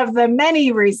three of the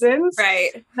many reasons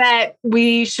that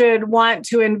we should want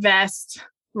to invest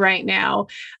right now.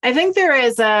 I think there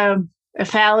is a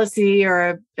fallacy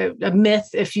or a myth,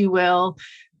 if you will,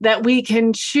 that we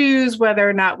can choose whether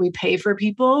or not we pay for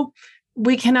people.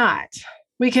 We cannot.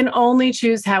 We can only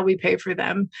choose how we pay for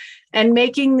them. And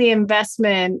making the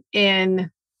investment in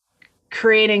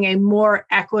creating a more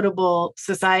equitable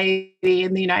society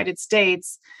in the United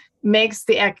States makes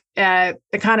the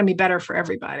economy better for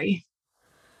everybody.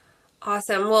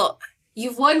 Awesome. Well,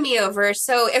 you've won me over.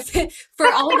 So if for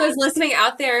all of those listening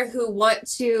out there who want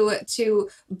to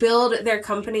build their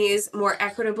companies more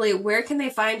equitably, where can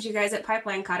they find you guys at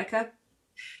Pipeline, Katika?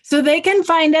 So they can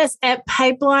find us at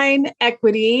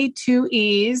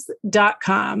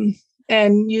pipelineequity2es.com.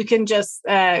 And you can just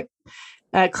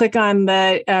click on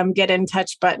the get in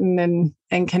touch button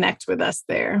and connect with us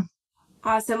there.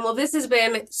 Awesome. Well, this has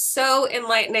been so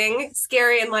enlightening,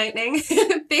 scary enlightening.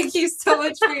 Thank you so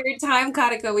much for your time,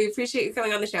 Katika. We appreciate you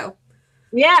coming on the show.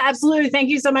 Yeah, absolutely. Thank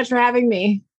you so much for having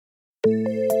me.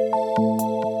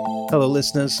 Hello,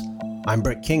 listeners. I'm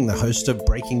Brett King, the host of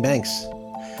Breaking Banks.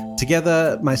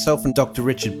 Together, myself and Dr.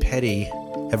 Richard Petty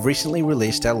have recently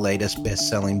released our latest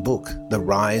best-selling book, The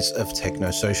Rise of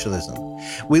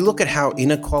Technosocialism. We look at how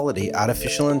inequality,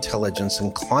 artificial intelligence,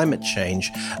 and climate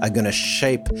change are going to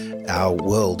shape our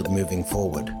world moving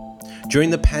forward.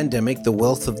 During the pandemic, the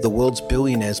wealth of the world's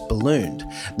billionaires ballooned.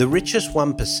 The richest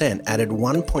 1% added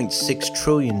 $1.6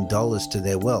 trillion to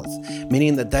their wealth,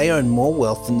 meaning that they own more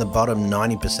wealth than the bottom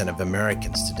 90% of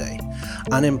Americans today.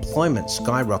 Unemployment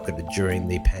skyrocketed during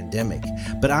the pandemic,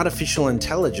 but artificial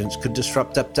intelligence could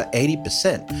disrupt up to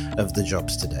 80% of the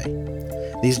jobs today.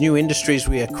 These new industries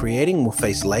we are creating will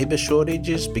face labor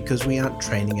shortages because we aren't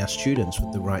training our students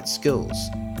with the right skills.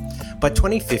 By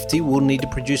 2050, we'll need to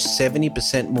produce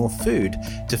 70% more food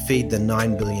to feed the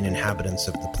 9 billion inhabitants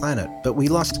of the planet, but we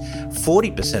lost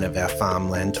 40% of our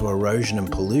farmland to erosion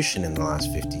and pollution in the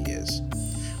last 50 years.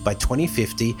 By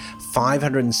 2050,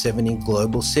 570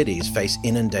 global cities face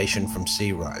inundation from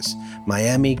sea rise.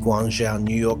 Miami, Guangzhou,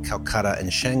 New York, Calcutta,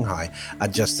 and Shanghai are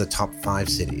just the top 5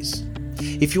 cities.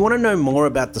 If you want to know more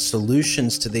about the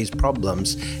solutions to these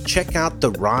problems, check out The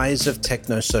Rise of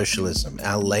Technosocialism,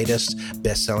 our latest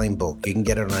best-selling book. You can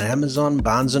get it on Amazon,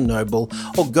 Barnes & Noble,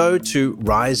 or go to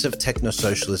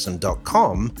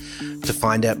riseoftechnosocialism.com to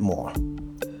find out more.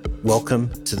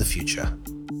 Welcome to the future.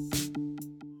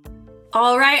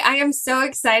 All right. I am so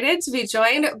excited to be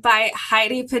joined by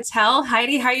Heidi Patel.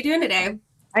 Heidi, how are you doing today?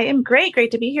 I am great.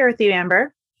 Great to be here with you,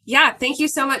 Amber. Yeah, thank you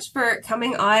so much for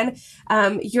coming on.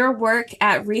 Your work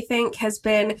at Rethink has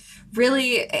been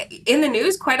really in the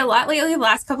news quite a lot lately, the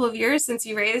last couple of years since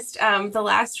you raised the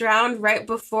last fund right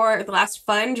before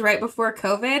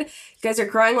COVID. You guys are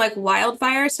growing like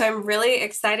wildfire. So I'm really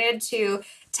excited to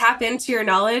tap into your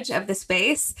knowledge of the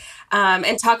space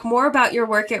and talk more about your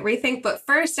work at Rethink. But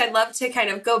first, I'd love to kind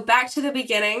of go back to the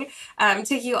beginning,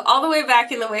 take you all the way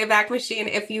back in the Wayback Machine,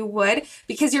 if you would,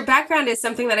 because your background is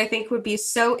something that I think would be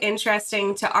so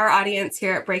interesting to our audience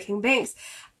here at Breaking Banks.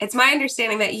 It's my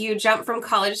understanding that you jumped from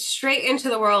college straight into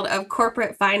the world of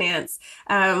corporate finance,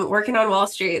 working on Wall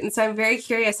Street. And so I'm very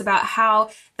curious about how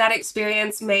that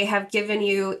experience may have given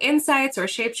you insights or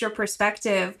shaped your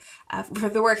perspective for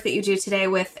the work that you do today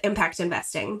with impact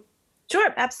investing.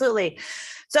 Sure, absolutely.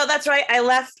 So that's right. I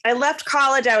left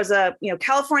college. I was a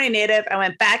California native. I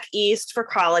went back east for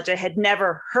college. I had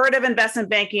never heard of investment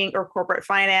banking or corporate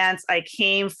finance. I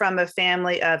came from a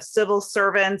family of civil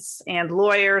servants and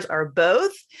lawyers, or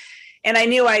both. And I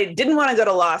knew I didn't want to go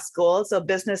to law school. So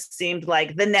business seemed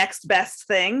like the next best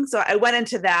thing. So I went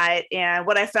into that. And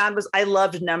what I found was I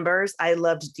loved numbers. I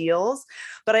loved deals.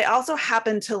 But I also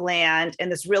happened to land in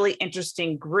this really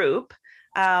interesting group,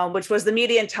 which was the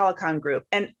media and telecom group.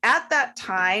 And at that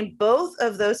time, both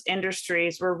of those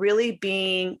industries were really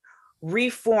being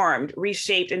reformed,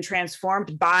 reshaped, and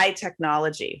transformed by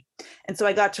technology. And so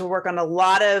I got to work on a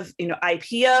lot of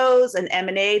IPOs and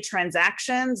M&A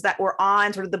transactions that were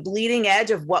on sort of the bleeding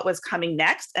edge of what was coming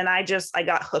next. And I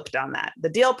got hooked on that, the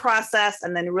deal process,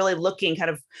 and then really looking kind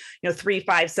of 3,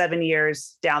 5, 7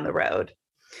 years down the road.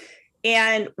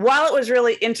 And while it was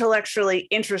really intellectually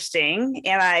interesting,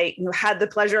 and I had the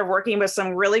pleasure of working with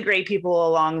some really great people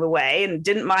along the way and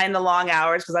didn't mind the long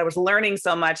hours because I was learning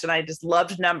so much and I just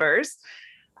loved numbers,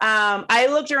 I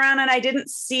looked around and I didn't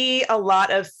see a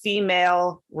lot of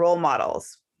female role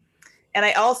models. And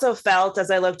I also felt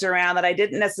as I looked around that I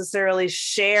didn't necessarily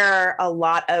share a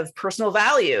lot of personal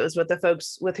values with the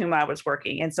folks with whom I was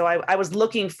working. And so I was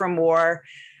looking for more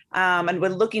and we're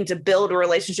looking to build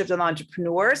relationships with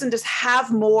entrepreneurs and just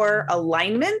have more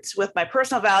alignment with my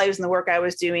personal values and the work I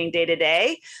was doing day to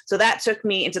day. So that took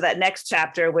me into that next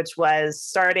chapter, which was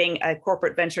starting a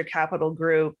corporate venture capital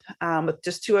group with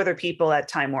just 2 other people at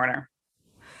Time Warner.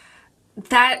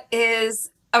 That is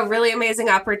a really amazing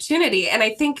opportunity. And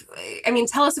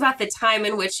tell us about the time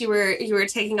in which you were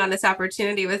taking on this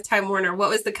opportunity with Time Warner. What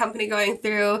was the company going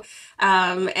through?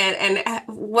 And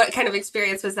what kind of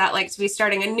experience was that like to be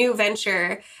starting a new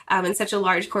venture in such a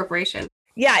large corporation?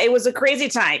 Yeah, it was a crazy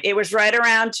time. It was right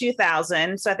around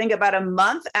 2000. So I think about a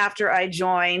month after I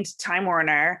joined Time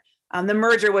Warner, the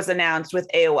merger was announced with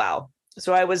AOL.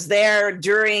 So I was there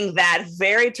during that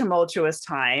very tumultuous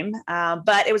time,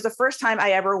 but it was the first time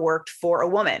I ever worked for a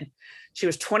woman. She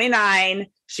was 29.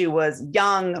 She was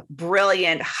young,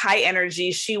 brilliant, high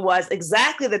energy. She was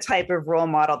exactly the type of role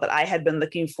model that I had been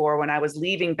looking for when I was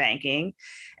leaving banking.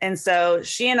 And so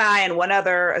she and I and one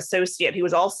other associate, who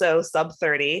was also sub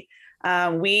 30,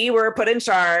 we were put in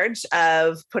charge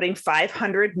of putting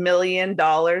 $500 million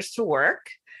to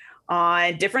work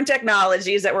on different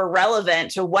technologies that were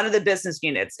relevant to one of the business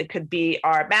units. It could be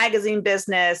our magazine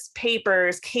business,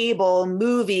 papers, cable,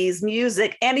 movies,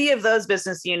 music, any of those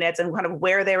business units, and kind of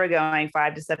where they were going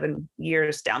 5 to 7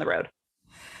 years down the road.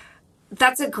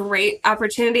 That's a great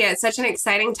opportunity at such an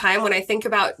exciting time. When I think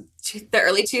about the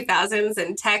early 2000s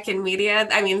and tech and media,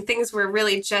 things were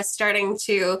really just starting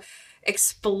to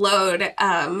explode.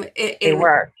 They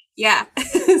were. Yeah.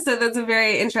 So that's a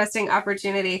very interesting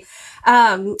opportunity.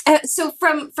 So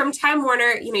from Time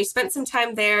Warner, you spent some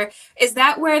time there. Is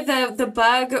that where the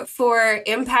bug for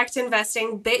impact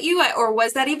investing bit you, or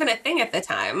was that even a thing at the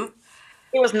time?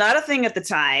 It was not a thing at the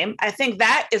time. I think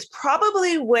that is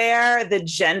probably where the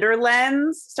gender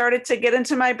lens started to get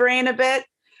into my brain a bit.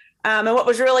 And what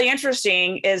was really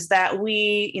interesting is that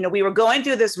we were going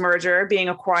through this merger being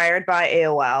acquired by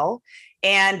AOL,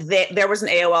 and there was an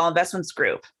AOL Investments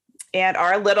Group. And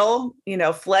our little,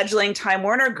 fledgling Time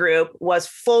Warner group was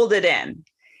folded in.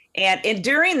 And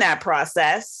during that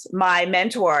process, my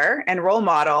mentor and role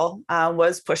model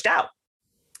was pushed out.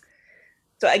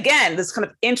 So again, this kind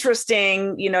of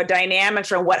interesting,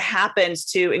 dynamics around what happens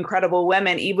to incredible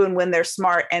women, even when they're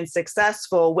smart and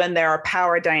successful, when there are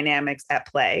power dynamics at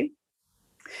play.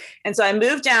 And so I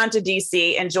moved down to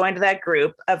DC and joined that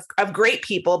group of great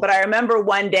people. But I remember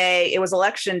one day, it was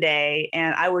election day,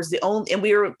 and I was the only, and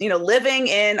we were, living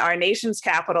in our nation's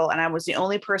capital, and I was the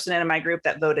only person in my group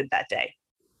that voted that day.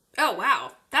 Oh,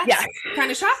 wow. That's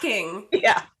kind of shocking.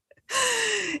 Yeah.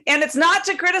 And it's not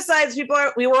to criticize people.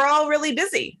 We were all really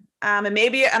busy. And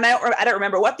I don't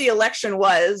remember what the election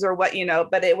was or what,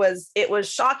 but it was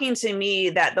shocking to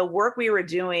me that the work we were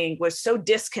doing was so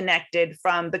disconnected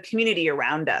from the community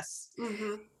around us.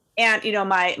 Mm-hmm. And,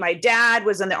 my dad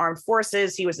was in the armed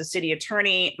forces. He was a city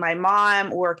attorney. My mom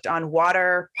worked on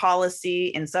water policy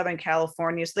in Southern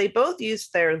California. So they both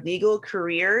used their legal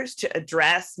careers to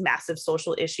address massive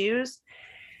social issues.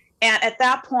 And at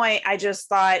that point, I just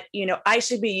thought, I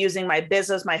should be using my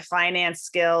business, my finance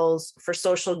skills for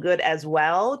social good as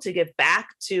well, to give back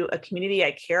to a community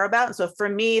I care about. And so for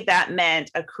me, that meant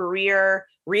a career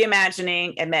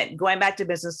reimagining. It meant going back to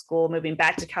business school, moving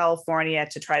back to California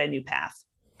to try a new path.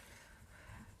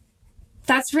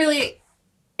 That's really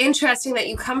interesting that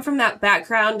you come from that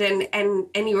background and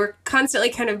you were constantly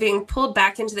kind of being pulled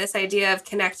back into this idea of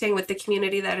connecting with the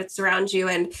community that it's around you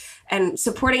and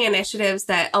supporting initiatives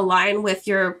that align with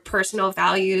your personal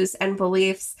values and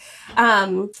beliefs.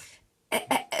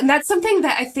 And that's something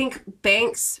that I think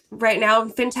banks right now,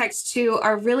 fintechs too,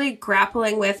 are really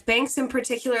grappling with. Banks in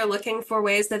particular looking for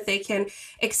ways that they can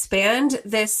expand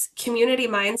this community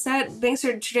mindset. Banks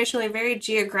are traditionally very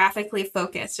geographically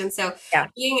focused. And so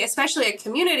being especially a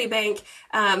community bank,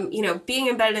 being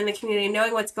embedded in the community,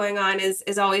 knowing what's going on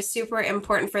is always super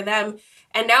important for them.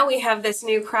 And now we have this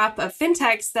new crop of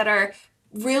fintechs that are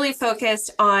really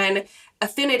focused on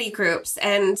affinity groups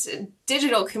and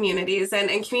digital communities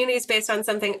and communities based on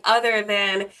something other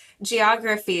than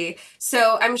geography.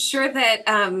 So I'm sure that,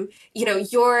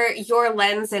 your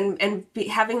lens and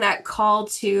having that call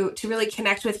to really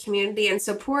connect with community and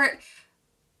support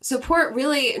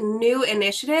really new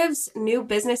initiatives, new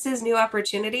businesses, new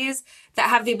opportunities that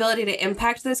have the ability to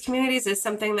impact those communities is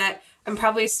something that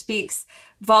probably speaks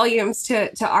volumes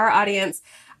to our audience.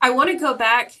 I want to go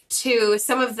back to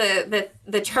some of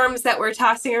the terms that we're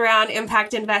tossing around,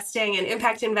 impact investing and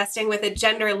impact investing with a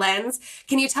gender lens.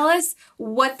 Can you tell us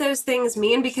what those things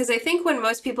mean? Because I think when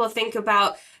most people think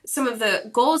about some of the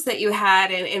goals that you had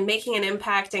in making an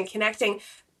impact and connecting,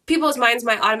 people's minds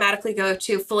might automatically go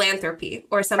to philanthropy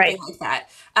or something like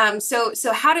that.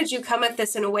 So how did you come at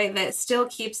this in a way that still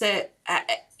keeps it,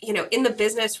 in the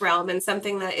business realm and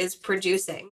something that is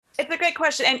producing? It's a great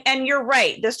question. And you're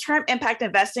right. This term impact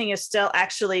investing is still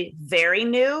actually very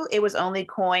new. It was only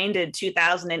coined in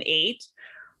 2008,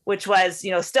 which was,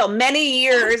 still many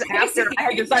years after I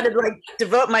had decided to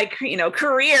devote my,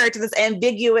 career to this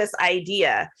ambiguous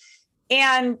idea.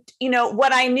 And,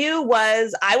 what I knew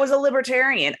was I was a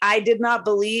libertarian. I did not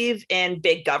believe in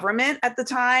big government at the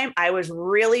time. I was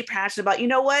really passionate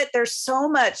about, there's so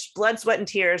much blood, sweat, and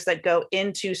tears that go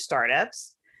into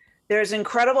startups. There's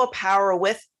incredible power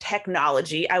with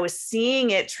technology. I was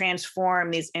seeing it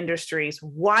transform these industries.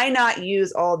 Why not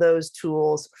use all those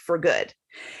tools for good?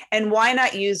 And why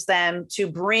not use them to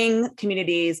bring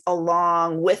communities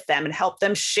along with them and help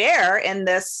them share in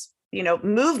this,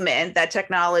 movement that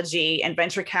technology and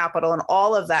venture capital and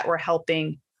all of that were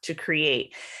helping to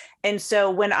create? And so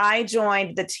when I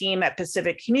joined the team at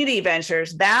Pacific Community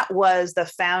Ventures, that was the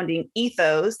founding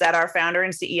ethos that our founder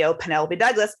and CEO, Penelope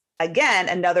Douglas, again,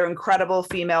 another incredible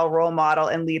female role model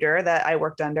and leader that I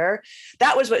worked under.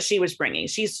 That was what she was bringing.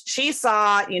 She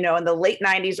saw, in the late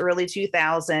 90s, early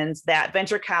 2000s, that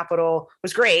venture capital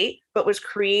was great, but was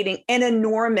creating an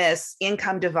enormous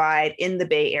income divide in the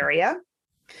Bay Area.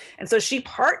 And so she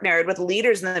partnered with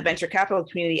leaders in the venture capital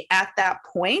community at that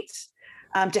point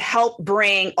to help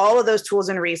bring all of those tools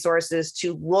and resources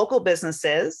to local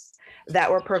businesses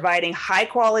that were providing high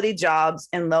quality jobs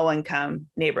in low income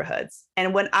neighborhoods.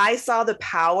 And when I saw the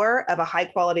power of a high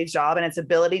quality job and its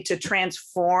ability to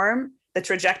transform the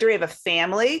trajectory of a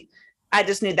family, I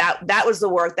just knew that was the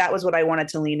work. That was what I wanted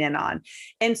to lean in on.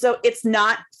 And so it's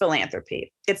not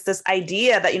philanthropy. It's this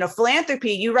idea that,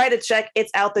 philanthropy, you write a check,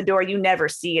 it's out the door, you never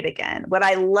see it again. What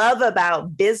I love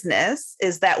about business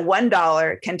is that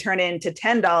 $1 can turn into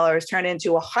 $10, turn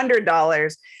into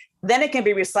 $100. Then it can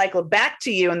be recycled back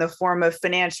to you in the form of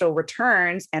financial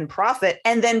returns and profit,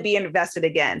 and then be invested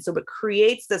again. So it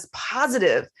creates this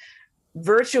positive,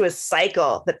 virtuous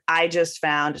cycle that I just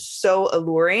found so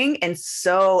alluring and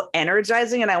so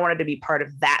energizing. And I wanted to be part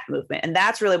of that movement. And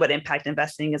that's really what impact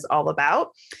investing is all about.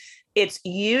 It's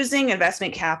using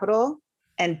investment capital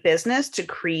and business to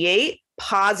create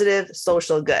positive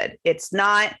social good. It's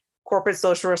not corporate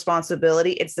social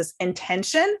responsibility. It's this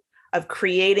intention of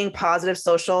creating positive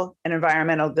social and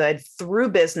environmental good through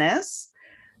business,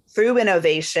 through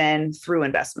innovation, through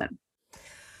investment.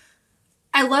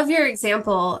 I love your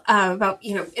example about,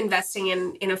 investing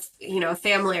in a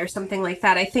family or something like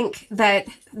that. I think that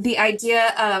the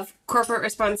idea of corporate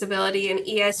responsibility and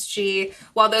ESG,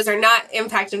 while those are not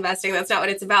impact investing, that's not what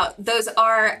it's about. Those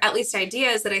are at least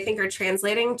ideas that I think are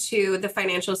translating to the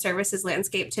financial services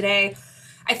landscape today.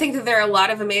 I think that there are a lot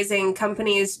of amazing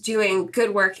companies doing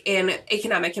good work in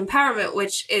economic empowerment,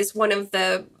 which is one of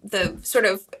the sort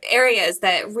of areas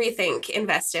that Rethink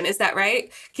invest in. Is that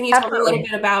right? Can you tell me a little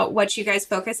bit about what you guys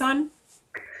focus on?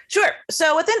 Sure.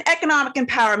 So within economic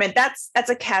empowerment, that's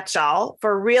a catch-all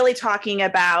for really talking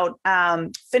about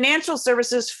financial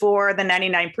services for the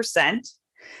 99%.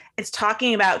 It's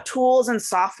talking about tools and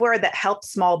software that help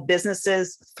small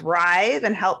businesses thrive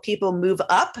and help people move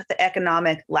up the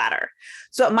economic ladder.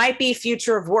 So it might be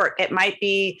future of work. It might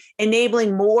be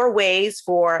enabling more ways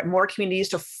for more communities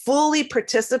to fully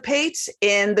participate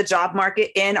in the job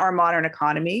market in our modern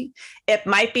economy. It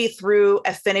might be through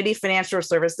affinity financial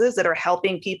services that are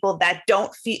helping people that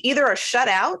don't feel either are shut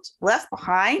out, left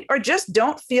behind, or just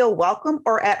don't feel welcome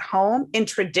or at home in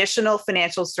traditional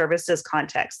financial services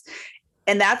contexts.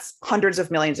 And that's hundreds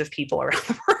of millions of people around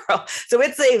the world. So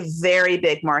it's a very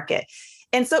big market.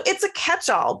 And so it's a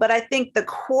catch-all, but I think the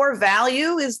core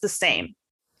value is the same.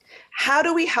 How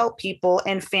do we help people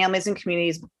and families and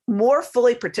communities more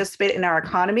fully participate in our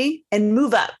economy and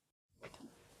move up?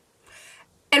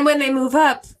 And when they move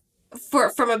up,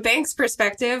 from a bank's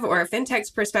perspective or a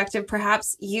fintech's perspective,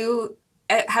 perhaps you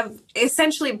have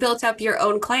essentially built up your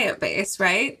own client base,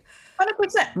 right?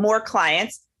 100%. More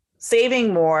clients,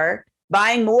 saving more,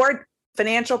 buying more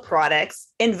financial products,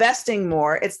 investing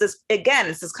more. It's this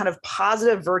kind of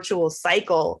positive virtual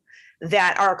cycle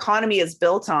that our economy is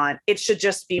built on. It should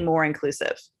just be more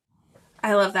inclusive.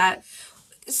 I love that.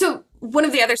 So one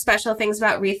of the other special things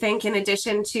about Rethink, in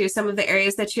addition to some of the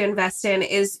areas that you invest in,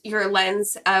 is your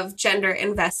lens of gender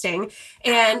investing.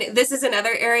 And this is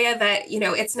another area that,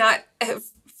 it's not,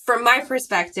 from my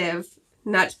perspective,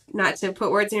 not to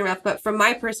put words in your mouth, but from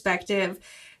my perspective,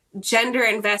 gender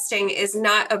investing is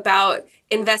not about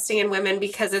investing in women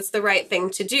because it's the right thing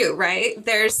to do, right?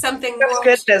 There's something more.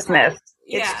 It's good business.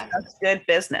 Yeah. It's good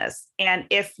business. And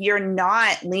if you're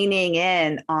not leaning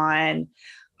in on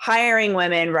hiring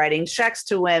women, writing checks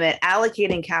to women,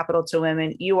 allocating capital to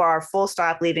women, you are full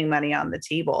stop leaving money on the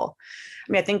table.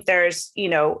 I mean, I think there's,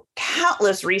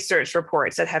 countless research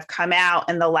reports that have come out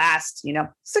in the last,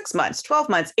 6 months, 12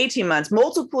 months, 18 months,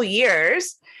 multiple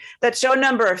years that show a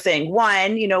number of things.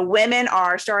 One, women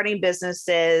are starting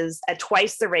businesses at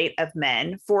twice the rate of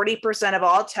men. 40% of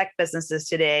all tech businesses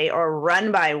today are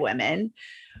run by women.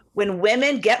 When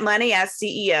women get money as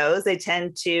CEOs, they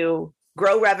tend to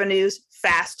grow revenues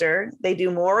faster. They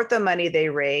do more with the money they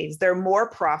raise. They're more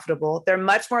profitable. They're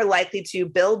much more likely to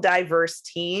build diverse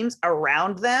teams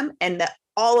around them. And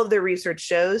all of the research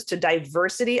shows to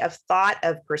diversity of thought,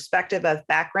 of perspective, of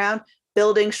background,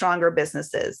 building stronger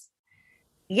businesses.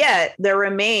 Yet there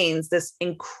remains this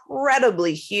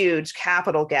incredibly huge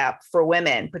capital gap for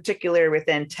women, particularly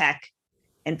within tech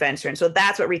and venture. And so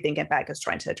that's what Rethink Impact is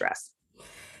trying to address.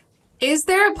 Is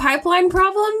there a pipeline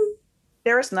problem?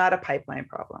 There is not a pipeline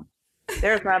problem.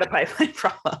 There's not a pipeline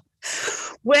problem.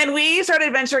 When we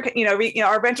started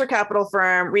our venture capital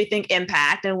firm, Rethink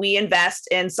Impact, and we invest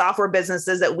in software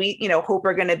businesses that we, hope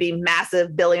are going to be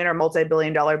massive billion or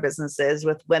multi-billion-dollar businesses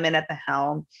with women at the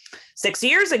helm. 6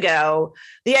 years ago,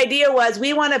 the idea was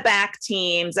we want to back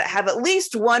teams that have at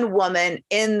least one woman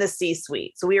in the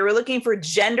C-suite. So we were looking for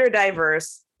gender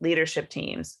diverse leadership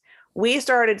teams. We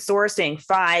started sourcing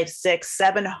 500, 600,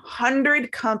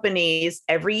 700 companies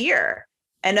every year.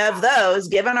 And of those,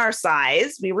 given our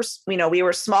size, we were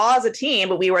small as a team,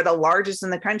 but we were the largest in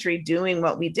the country doing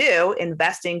what we do,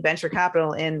 investing venture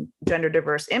capital in gender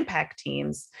diverse impact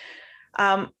teams.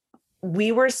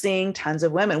 We were seeing tons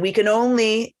of women. We can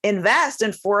only invest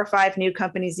in 4 or 5 new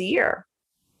companies a year.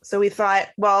 So we thought,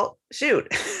 well,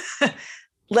 shoot,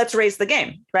 let's raise the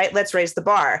game, right? Let's raise the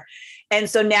bar. And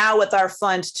so now with our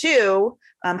fund 2,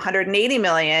 180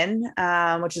 million,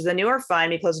 which is a newer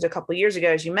fund, we closed it a couple of years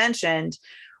ago, as you mentioned,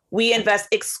 we invest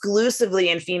exclusively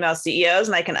in female CEOs,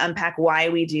 and I can unpack why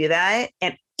we do that.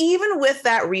 And even with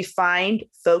that refined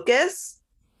focus,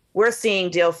 we're seeing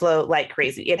deal flow like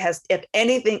crazy. It has, if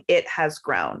anything, it has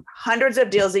grown hundreds of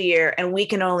deals a year, and we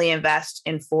can only invest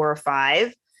in 4 or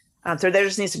 5. So there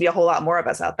just needs to be a whole lot more of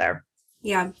us out there.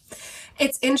 Yeah,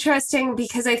 it's interesting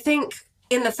because I think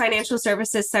in the financial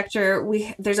services sector,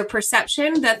 there's a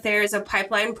perception that there's a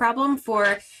pipeline problem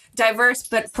for diverse,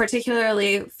 but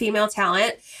particularly female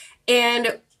talent.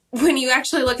 And when you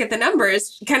actually look at the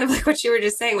numbers, kind of like what you were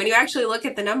just saying, when you actually look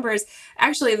at the numbers,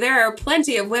 actually there are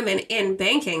plenty of women in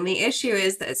banking. The issue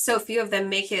is that so few of them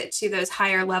make it to those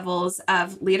higher levels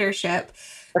of leadership.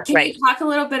 That's Can right. you talk a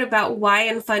little bit about why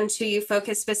in Fund 2 you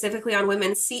focus specifically on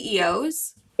women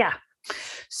CEOs? Yeah.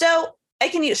 So I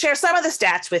can share some of the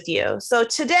stats with you. So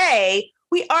today,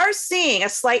 We are seeing a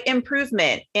slight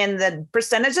improvement in the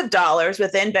percentage of dollars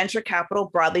within venture capital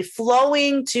broadly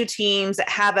flowing to teams that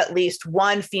have at least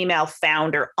one female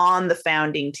founder on the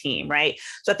founding team, right?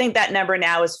 So I think that number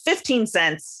now is 15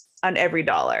 cents on every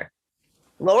dollar.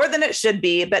 Lower than it should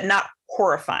be, but not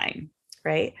horrifying,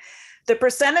 right? The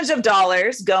percentage of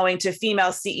dollars going to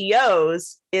female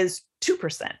CEOs is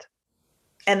 2%.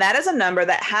 And that is a number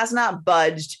that has not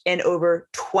budged in over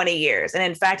 20 years. And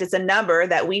in fact, it's a number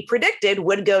that we predicted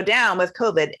would go down with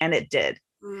COVID, and it did.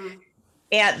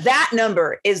 And that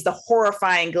number is the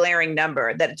horrifying, glaring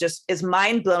number that just is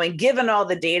mind-blowing, given all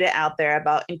the data out there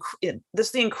about the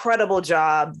incredible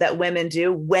job that women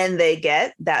do when they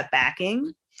get that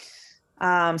backing.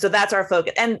 So that's our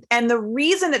focus. And the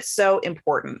reason it's so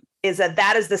important is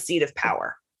that is the seat of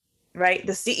power. Right?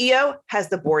 The CEO has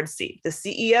the board seat. The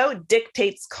CEO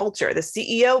dictates culture. The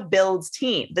CEO builds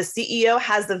team. The CEO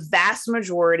has the vast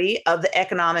majority of the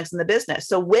economics in the business.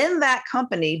 So when that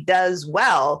company does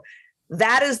well,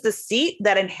 that is the seat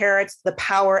that inherits the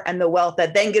power and the wealth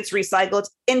that then gets recycled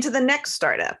into the next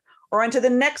startup or into the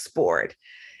next board.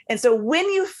 And so when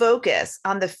you focus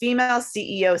on the female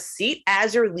CEO seat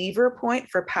as your lever point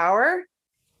for power,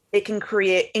 it can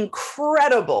create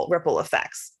incredible ripple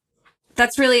effects.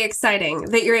 That's really exciting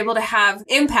that you're able to have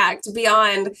impact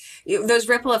beyond those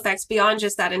ripple effects, beyond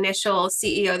just that initial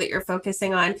CEO that you're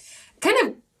focusing on. Kind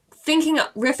of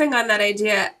riffing on that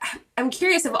idea, I'm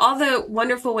curious, of all the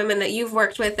wonderful women that you've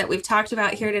worked with that we've talked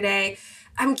about here today,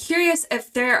 I'm curious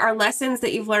if there are lessons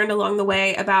that you've learned along the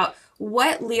way about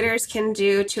what leaders can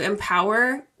do to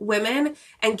empower women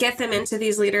and get them into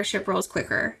these leadership roles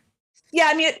quicker. Yeah,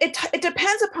 I mean, it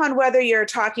depends upon whether you're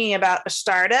talking about a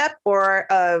startup or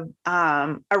a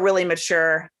really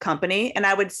mature company. And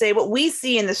I would say what we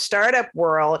see in the startup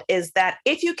world is that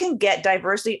if you can get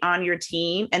diversity on your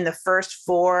team in the first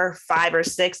 4, 5, or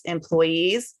 6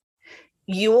 employees,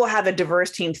 you will have a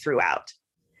diverse team throughout.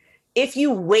 If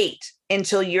you wait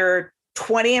until you're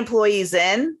 20 employees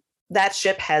in, that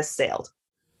ship has sailed.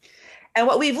 And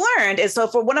what we've learned is, so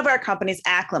for one of our companies,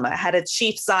 Acclima, had a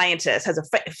chief scientist, has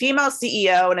a female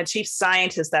CEO and a chief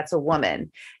scientist that's a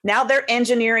woman. Now their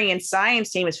engineering and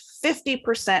science team is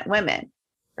 50% women,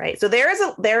 right? So there is,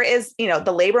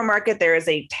 the labor market, there is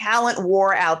a talent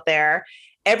war out there.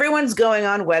 Everyone's going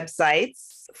on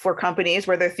websites for companies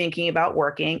where they're thinking about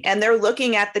working, and they're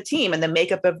looking at the team and the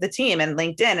makeup of the team and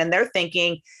LinkedIn, and they're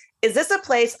thinking, is this a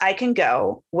place I can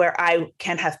go where I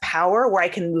can have power, where I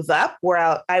can move up,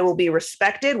 where I will be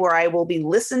respected, where I will be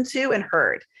listened to and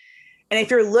heard? And if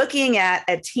you're looking at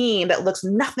a team that looks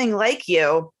nothing like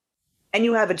you and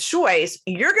you have a choice,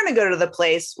 you're going to go to the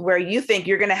place where you think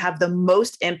you're going to have the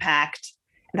most impact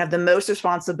and have the most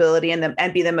responsibility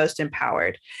and be the most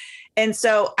empowered. And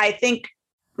so I think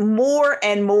more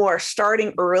and more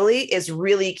starting early is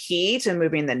really key to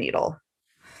moving the needle.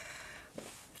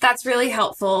 That's really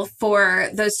helpful for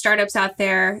those startups out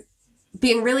there.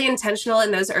 Being really intentional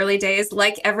in those early days,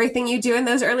 like everything you do in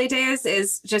those early days,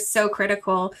 is just so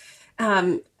critical.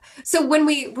 So when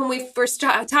we first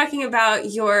talking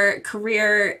about your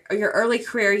career, or your early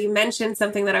career, you mentioned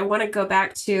something that I want to go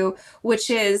back to, which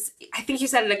is, I think you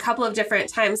said it a couple of different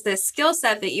times, this skill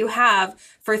set that you have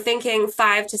for thinking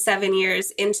 5 to 7 years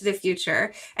into the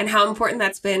future, and how important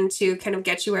that's been to kind of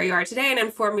get you where you are today and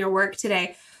inform your work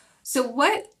today. So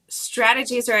what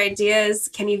strategies or ideas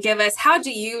can you give us? How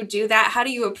do you do that? How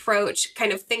do you approach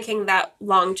kind of thinking that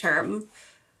long term?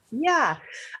 Yeah.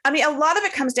 I mean, a lot of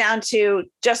it comes down to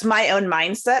just my own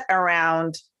mindset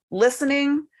around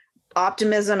listening,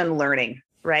 optimism, and learning,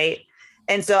 right?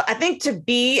 And so I think to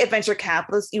be a venture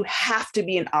capitalist, you have to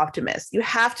be an optimist. You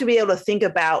have to be able to think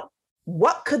about,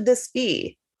 what could this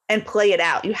be? And play it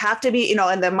out. You have to be,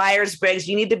 in the Myers-Briggs,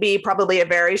 you need to be probably a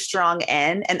very strong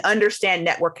N and understand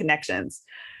network connections,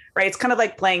 right? It's kind of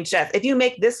like playing chess. If you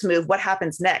make this move, what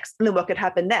happens next? And then what could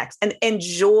happen next? And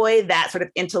enjoy that sort of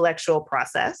intellectual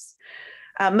process.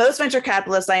 Most venture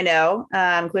capitalists I know,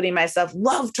 including myself,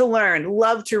 love to learn,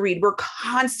 love to read. We're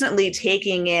constantly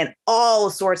taking in all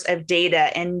sorts of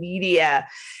data and media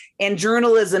and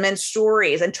journalism and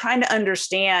stories, and trying to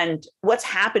understand what's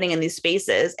happening in these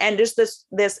spaces, and just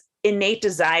this innate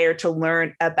desire to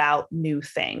learn about new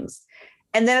things.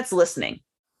 And then it's listening,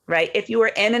 right? If you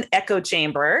are in an echo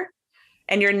chamber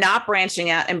and you're not branching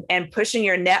out and pushing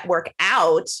your network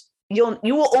out, you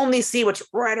will only see what's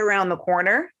right around the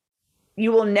corner.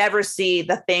 You will never see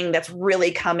the thing that's really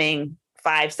coming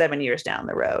 5-7 years down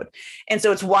the road. And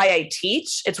so it's why I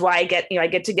teach. It's why I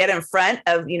get to get in front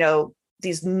of,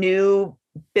 these new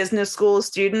business school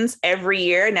students every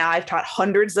year. Now I've taught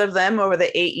hundreds of them over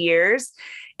the 8 years.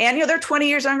 And, they're 20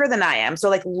 years younger than I am. So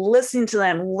like listening to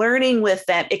them, learning with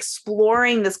them,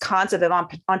 exploring this concept of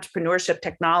entrepreneurship,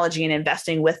 technology, and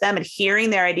investing with them and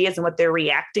hearing their ideas and what they're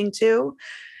reacting to.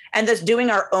 And just doing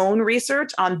our own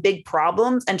research on big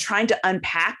problems and trying to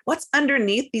unpack what's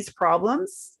underneath these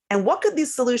problems and what could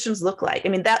these solutions look like. I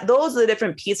mean, those are the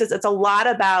different pieces. It's a lot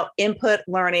about input,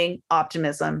 learning,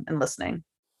 optimism, and listening.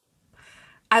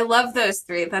 I love those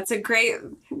three. That's a great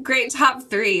top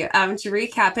three to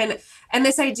recap. And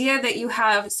this idea that you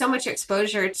have so much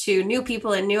exposure to new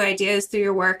people and new ideas through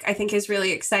your work, I think is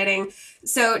really exciting.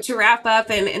 So to wrap up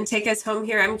and take us home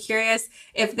here, I'm curious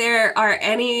if there are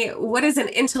what is an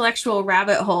intellectual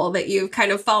rabbit hole that you've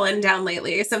kind of fallen down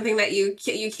lately? Something that you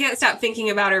can't stop thinking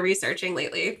about or researching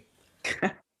lately?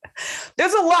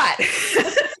 There's a lot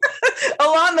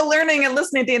along the learning and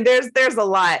listening theme. There's a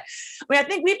lot. I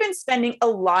think we've been spending a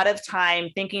lot of time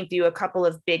thinking through a couple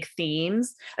of big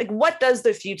themes. Like, what does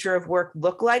the future of work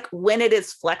look like when it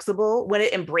is flexible, when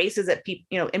it embraces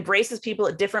people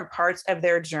at different parts of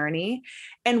their journey?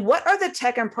 And what are the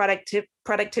tech and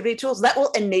productivity tools that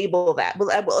will enable that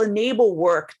will enable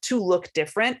work to look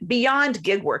different beyond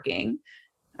gig working?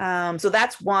 So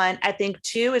that's one. I think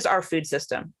two is our food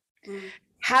system.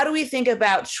 How do we think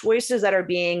about choices that are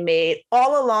being made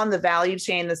all along the value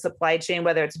chain, the supply chain,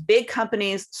 whether it's big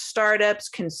companies, startups,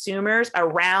 consumers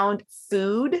around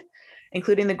food,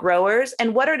 including the growers?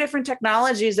 And what are different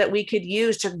technologies that we could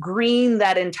use to green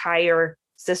that entire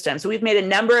system? So we've made a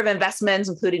number of investments,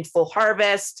 including Full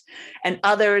Harvest and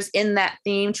others in that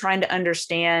theme, trying to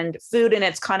understand food and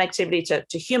its connectivity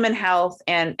to human health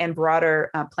and broader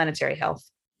planetary health.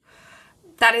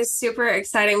 That is super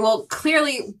exciting. Well,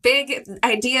 clearly big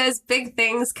ideas, big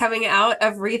things coming out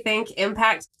of Rethink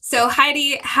Impact. So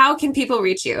Heidi, how can people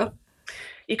reach you?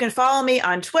 You can follow me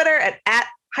on Twitter at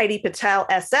Heidi Patel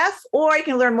SF, or you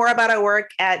can learn more about our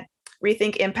work at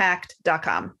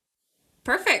rethinkimpact.com.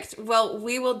 Perfect. Well,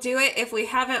 we will do it if we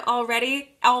haven't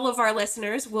already. All of our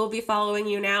listeners will be following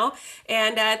you now.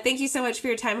 And thank you so much for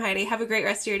your time, Heidi. Have a great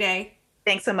rest of your day.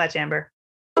 Thanks so much, Amber.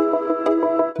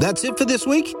 That's it for this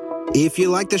week. If you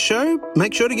like the show,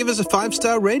 make sure to give us a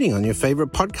 5-star rating on your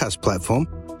favorite podcast platform,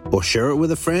 or share it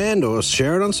with a friend, or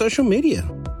share it on social media.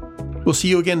 We'll see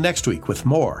you again next week with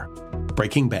more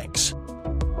Breaking Banks.